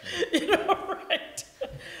work, you know, right?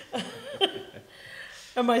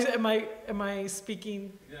 Am I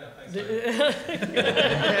speaking? Yeah, thanks. I think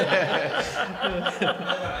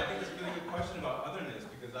it's a really good question about otherness,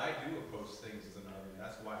 because I do approach things as an other.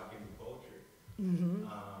 That's why I came to poetry. Mm-hmm.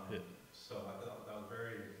 So I thought that was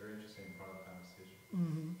very, very interesting part of the conversation.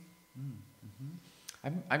 Mm-hmm.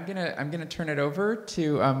 Mm-hmm. I'm gonna turn it over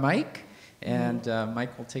to Mike, and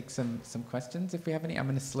Mike will take some questions if we have any. I'm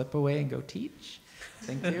gonna slip away and go teach.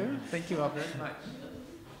 Thank you. Thank you all very much.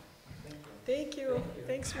 Thank you.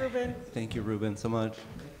 Thanks, Ruben. Thank you, Ruben, so much.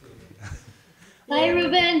 Bye,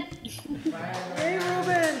 Ruben. Bye. Hey,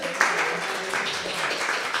 Ruben.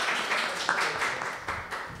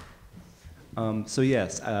 So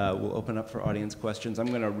yes, we'll open up for audience questions. I'm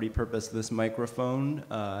going to repurpose this microphone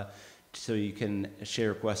so you can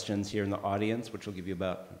share questions here in the audience, which will give you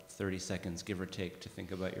about 30 seconds, give or take, to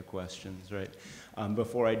think about your questions, right?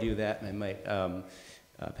 Before I do that, I might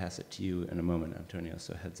pass it to you in a moment, Antonio,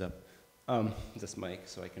 so heads up. This mic,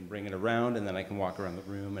 so I can bring it around, and then I can walk around the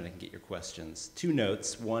room and I can get your questions. 2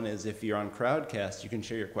 notes. One is, if you're on Crowdcast, you can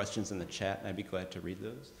share your questions in the chat, and I'd be glad to read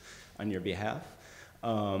those on your behalf.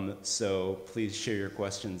 So please share your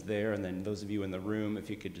questions there, and then those of you in the room, if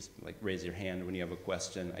you could just raise your hand when you have a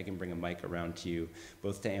question, I can bring a mic around to you,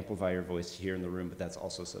 both to amplify your voice here in the room, but that's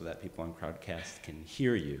also so that people on Crowdcast can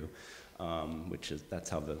hear you, that's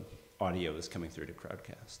how the audio is coming through to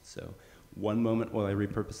Crowdcast. So 1 moment while I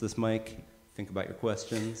repurpose this mic. Think about your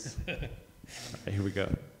questions. All right, here we go.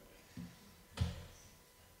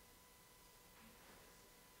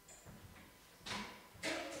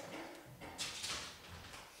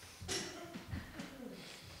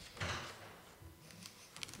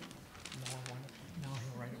 Now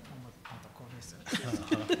he'll write a poem with patacones.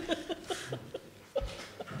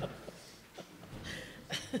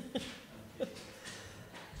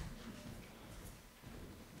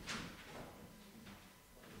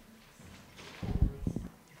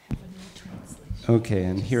 Okay,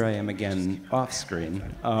 and here I am again off screen.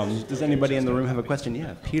 Does anybody in the room have a question?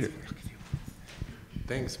 Yeah, Peter.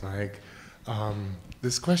 Thanks, Mike.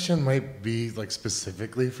 This question might be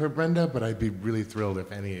specifically for Brenda, but I'd be really thrilled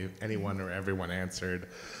if anyone or everyone answered.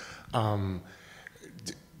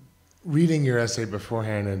 Reading your essay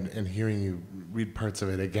beforehand and hearing you read parts of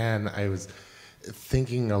it again, I was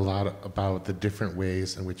thinking a lot about the different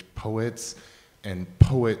ways in which poets and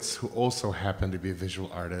poets who also happen to be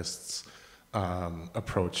visual artists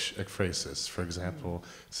approach ekphrasis. For example,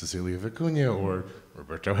 Cecilia Vicuña or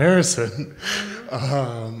Roberto Harrison.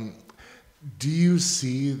 Do you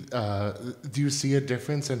see a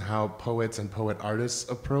difference in how poets and poet artists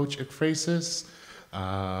approach ekphrasis?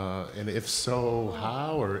 And if so,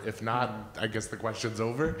 how? Or if not, I guess the question's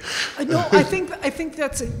over. No, I think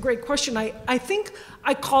that's a great question. I think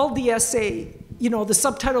I called the essay, the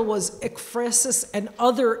subtitle was Ekphrasis and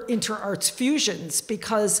Other Interarts Fusions,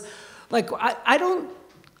 because like I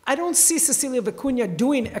don't see Cecilia Vicuña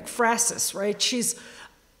doing ekphrasis, right?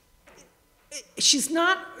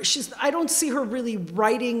 I don't see her really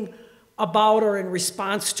writing about or in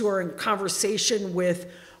response to or in conversation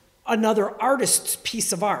with another artist's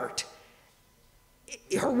piece of art.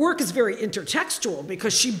 Her work is very intertextual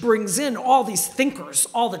because she brings in all these thinkers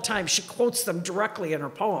all the time. She quotes them directly in her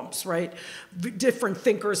poems, right? Different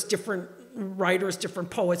thinkers, different writers, different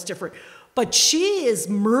poets, but she is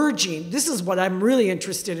merging. This is what I'm really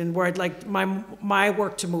interested in, where I'd like my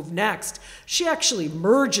work to move next. She actually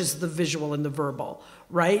merges the visual and the verbal,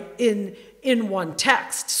 right, in one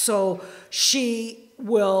text. So she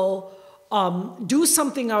will do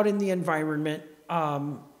something out in the environment,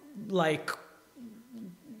 like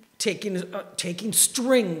taking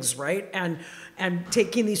strings, right, and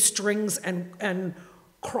taking these strings and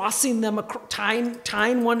crossing them,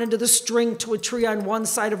 tying one end of the string to a tree on one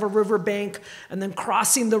side of a river bank, and then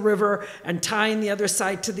crossing the river and tying the other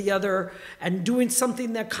side to the other, and doing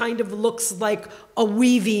something that kind of looks like a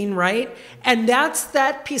weaving, right? And that's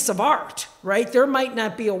that piece of art, right? There might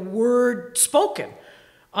not be a word spoken.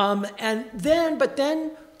 But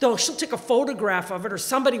then she'll take a photograph of it, or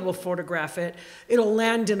somebody will photograph it. It'll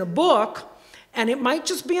land in a book, and it might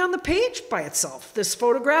just be on the page by itself, this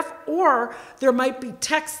photograph, or there might be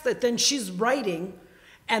text that then she's writing,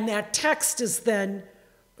 and that text is then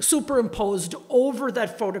superimposed over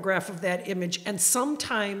that photograph of that image. And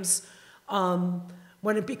sometimes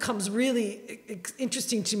when it becomes really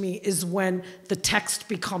interesting to me is when the text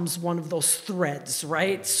becomes one of those threads,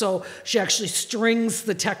 right? So she actually strings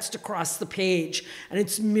the text across the page, and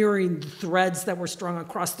it's mirroring the threads that were strung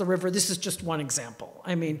across the river. This is just one example.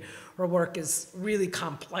 I mean, her work is really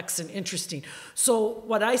complex and interesting. So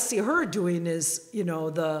what I see her doing is,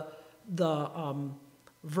 the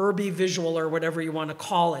verby visual, or whatever you want to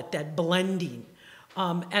call it, that blending.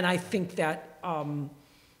 And I think that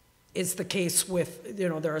is the case with,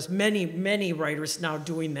 there's many writers now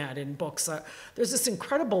doing that in books. There's this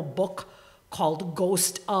incredible book called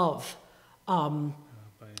Ghost of,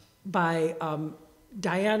 by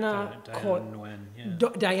Diana Nguyen. Yeah.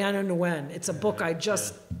 Diana Nguyen. It's a book I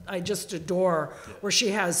just adore, where she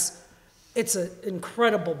has, it's an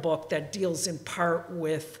incredible book that deals in part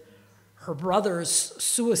with her brother's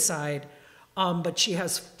suicide, but she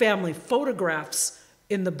has family photographs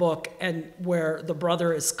in the book, and where the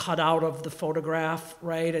brother is cut out of the photograph,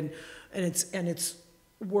 right? And it's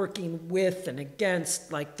working with and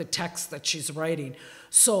against like the text that she's writing.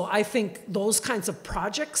 So I think those kinds of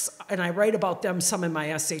projects, and I write about them some in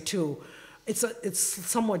my essay too, it's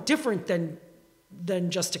somewhat different than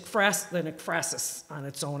just ekphrasis on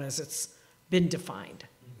its own as it's been defined,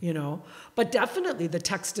 But definitely the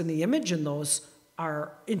text and the image in those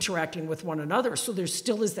are interacting with one another. So there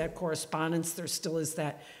still is that correspondence, there still is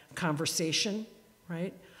that conversation,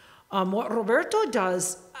 right? What Roberto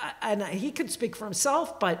does, and he can speak for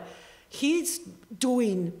himself, but he's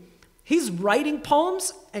writing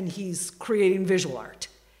poems and he's creating visual art.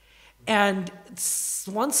 And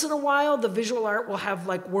once in a while, the visual art will have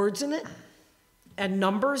like words in it and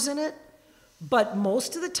numbers in it, but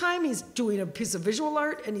most of the time he's doing a piece of visual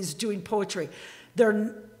art and he's doing poetry.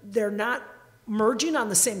 They're not merging on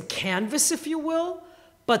the same canvas, if you will,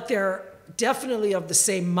 but they're definitely of the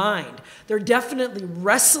same mind. They're definitely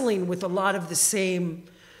wrestling with a lot of the same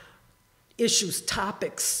issues,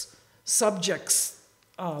 topics, subjects,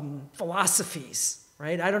 philosophies,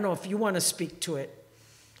 right? I don't know if you want to speak to it.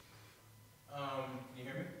 Can you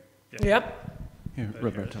hear me? Yeah. Yep. Here,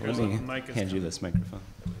 Roberto, let me hand you this microphone.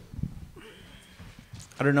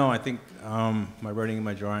 I don't know, I think my writing and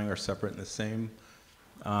my drawing are separate and the same.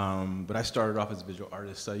 But I started off as a visual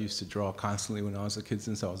artist. I used to draw constantly when I was a kid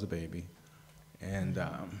since I was a baby. And,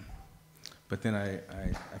 but then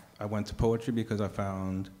I went to poetry because I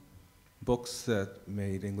found books that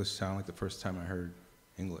made English sound like the first time I heard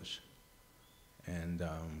English. And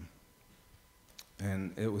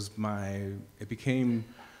it became,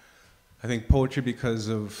 I think, poetry because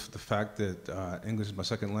of the fact that English is my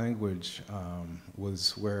second language,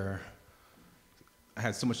 was where I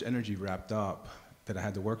had so much energy wrapped up that I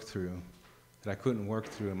had to work through, that I couldn't work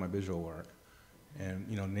through in my visual work. and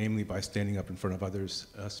namely by standing up in front of others,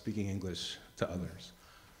 speaking English to others.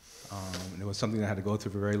 And it was something I had to go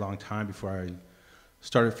through for a very long time before I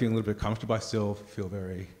started feeling a little bit comfortable. I still feel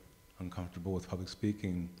very uncomfortable with public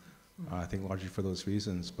speaking, I think largely for those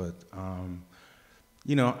reasons. But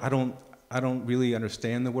I don't really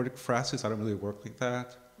understand the word ekphrasis. I don't really work like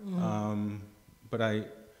that. But I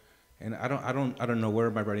don't know where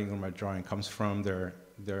my writing or my drawing comes from. They're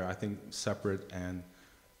I think separate and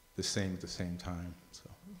the same at the same time. So.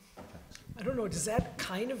 I don't know, does that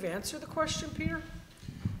kind of answer the question, Peter?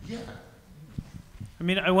 Yeah. I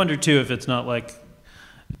mean, I wonder too if it's not like,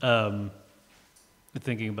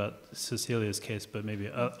 thinking about Cecilia's case, but maybe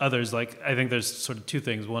others, like, I think there's sort of two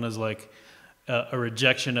things. One is like a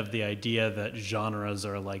rejection of the idea that genres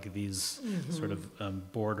are like these sort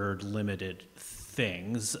of bordered, limited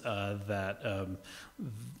things that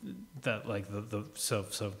like so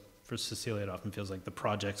for Cecilia, it often feels like the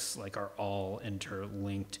projects like are all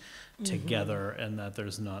interlinked together, and that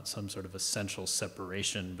there's not some sort of essential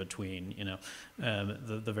separation between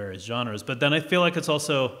the various genres. But then I feel like it's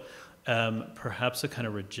also perhaps a kind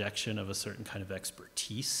of rejection of a certain kind of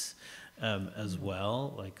expertise as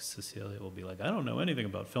well. Like Cecilia will be like, I don't know anything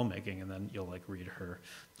about filmmaking, and then you'll like read her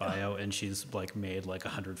bio, and she's like made like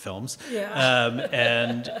 100 films. Yeah.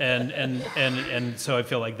 And so I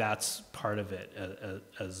feel like that's part of it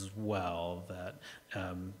as well.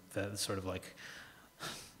 That sort of like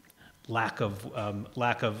lack of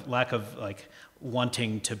like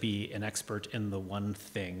wanting to be an expert in the one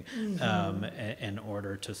thing in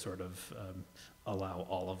order to sort of allow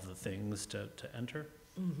all of the things to enter.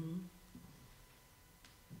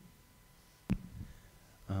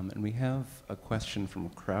 And we have a question from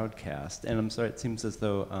Crowdcast, and I'm sorry, it seems as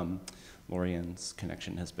though Lorian's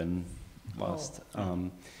connection has been lost.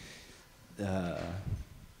 There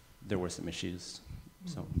were some issues,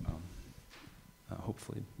 so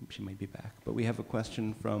hopefully she might be back. But we have a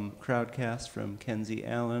question from Crowdcast from Kenzie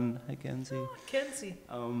Allen. Hi, Kenzie. Oh, Kenzie.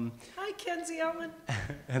 Hi, Kenzie Allen.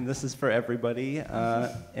 And this is for everybody,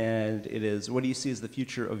 and it is, what do you see as the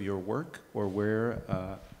future of your work, or where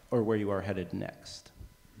you are headed next?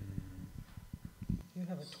 You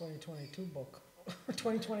have a 2022 book,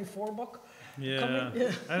 2024 book. Yeah, coming?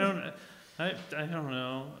 Yeah. I don't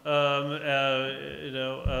know.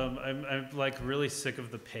 I'm like really sick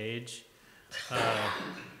of the page,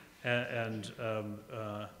 and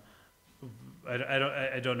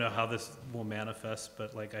I don't know how this will manifest,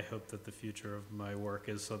 but like I hope that the future of my work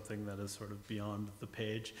is something that is sort of beyond the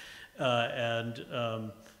page, and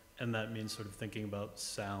that means sort of thinking about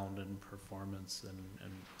sound and performance and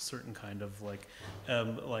certain kind of like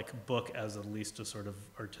book as at least a sort of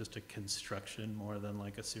artistic construction more than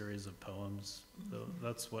like a series of poems. So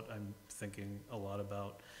that's what I'm thinking a lot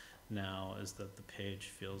about now, is that the page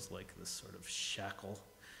feels like this sort of shackle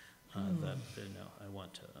that I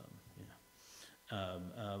want to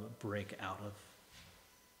break out of,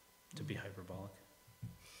 to be hyperbolic.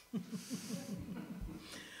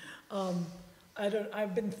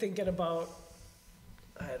 I've been thinking about,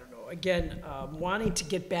 I don't know, again, wanting to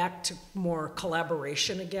get back to more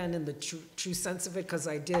collaboration again in the true sense of it, because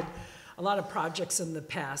I did a lot of projects in the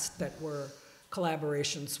past that were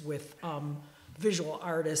collaborations with visual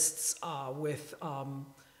artists, with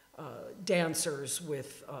dancers,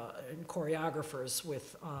 with and choreographers,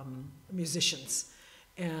 with musicians,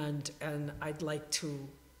 and I'd like to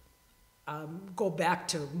go back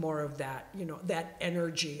to more of that, that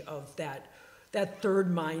energy of that third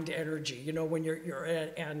mind energy, when you're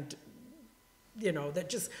and that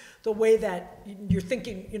just the way that you're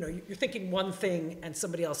thinking, you're thinking one thing and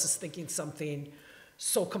somebody else is thinking something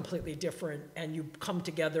so completely different, and you come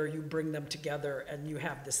together, you bring them together, and you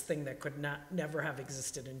have this thing that could never have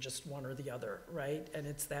existed in just one or the other, right? And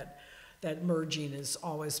it's that merging has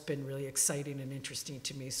always been really exciting and interesting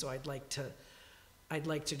to me. So I'd like to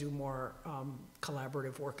do more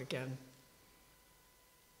collaborative work again.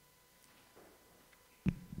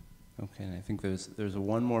 Okay, and I think there's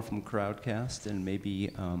one more from Crowdcast, and maybe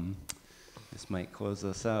this might close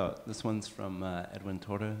us out. This one's from Edwin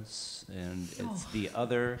Torres, and it's the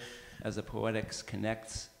other as a poetics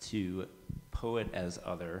connects to poet as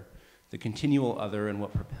other, the continual other, and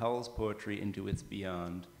what propels poetry into its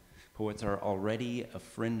beyond. Poets are already a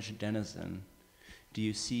fringe denizen. Do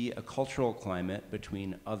you see a cultural climate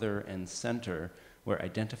between other and center, where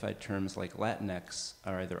identified terms like Latinx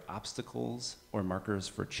are either obstacles or markers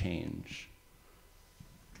for change?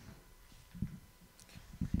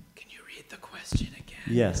 Can you read the question again?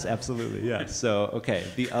 Yes, absolutely, yes. So, okay,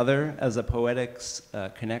 the other as a poetics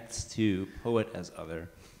connects to poet as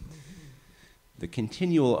other. The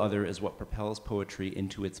continual other is what propels poetry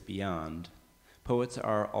into its beyond. Poets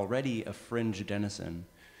are already a fringe denizen.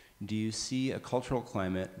 Do you see a cultural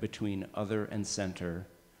climate between other and center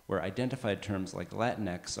where identified terms like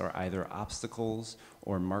Latinx are either obstacles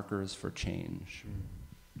or markers for change?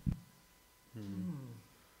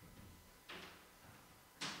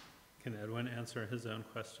 Can Edwin answer his own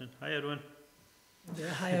question? Hi, Edwin. Yeah,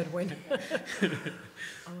 hi, Edwin. Do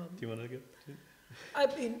you want to go? I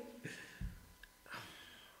mean,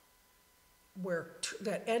 where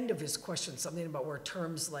that end of his question, something about where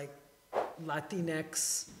terms like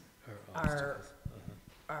Latinx are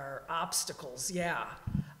obstacles. Yeah,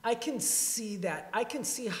 I can see that. I can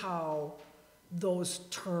see how those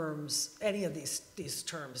terms, any of these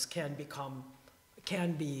terms, can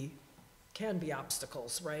be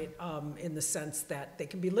obstacles, right? In the sense that they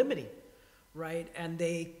can be limiting, right? And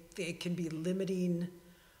they can be limiting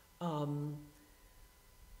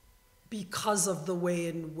because of the way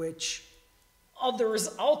in which others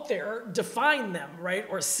out there define them, right?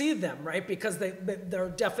 Or see them, right? Because their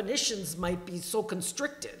definitions might be so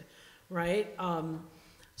constricted, right?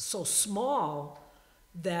 So small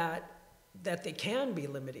that they can be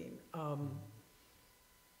limiting. I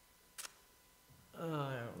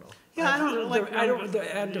don't know. Yeah, I don't like. I don't.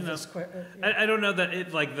 The end of this question. I don't know that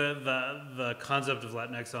it like the concept of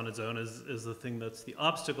Latinx on its own is the thing that's the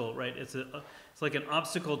obstacle, right? It's like an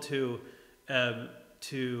obstacle to a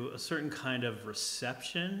certain kind of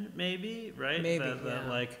reception, maybe, right? Maybe,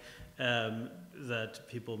 That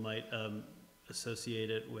people might associate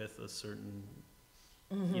it with a certain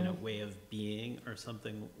way of being or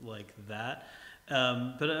something like that.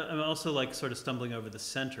 But I'm also like sort of stumbling over the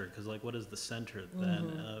center, because like, what is the center then?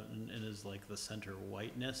 And is like the center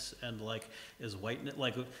whiteness, and like is whiteness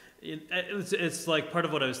like it's like part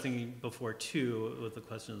of what I was thinking before too with the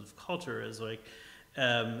question of culture is like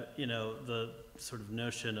the sort of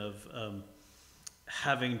notion of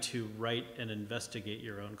having to write and investigate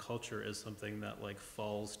your own culture is something that like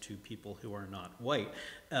falls to people who are not white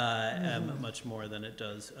much more than it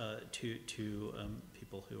does to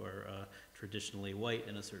people who are traditionally white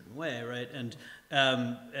in a certain way, right? And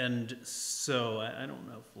so I don't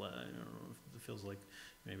know if it feels like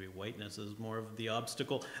maybe whiteness is more of the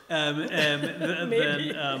obstacle than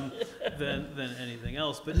anything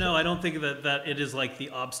else. But no, I don't think that it is like the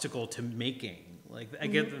obstacle to making. Like I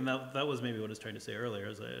get that was maybe what I was trying to say earlier.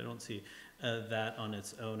 Is I don't see that on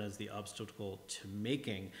its own as the obstacle to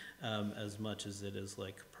making as much as it is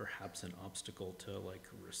like perhaps an obstacle to like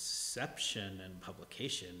reception and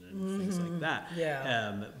publication and things like that.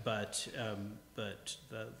 Yeah. But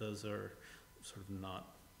those are sort of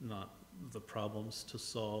not the problems to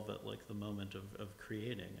solve at like the moment of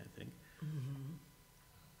creating, I think.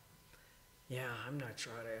 Yeah, I'm not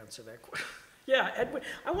sure how to answer that question. Yeah, Edwin.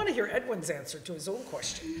 I want to hear Edwin's answer to his own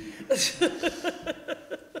question.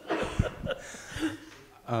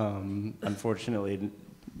 Unfortunately,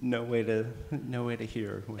 no way to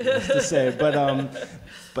hear what he has to say.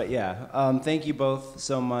 But yeah, thank you both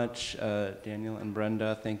so much, Daniel and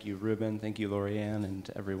Brenda. Thank you, Ruben. Thank you, Lorianne, and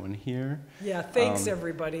everyone here. Yeah, thanks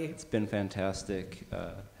everybody. It's been fantastic.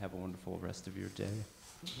 Have a wonderful rest of your day.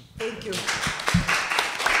 Thank you.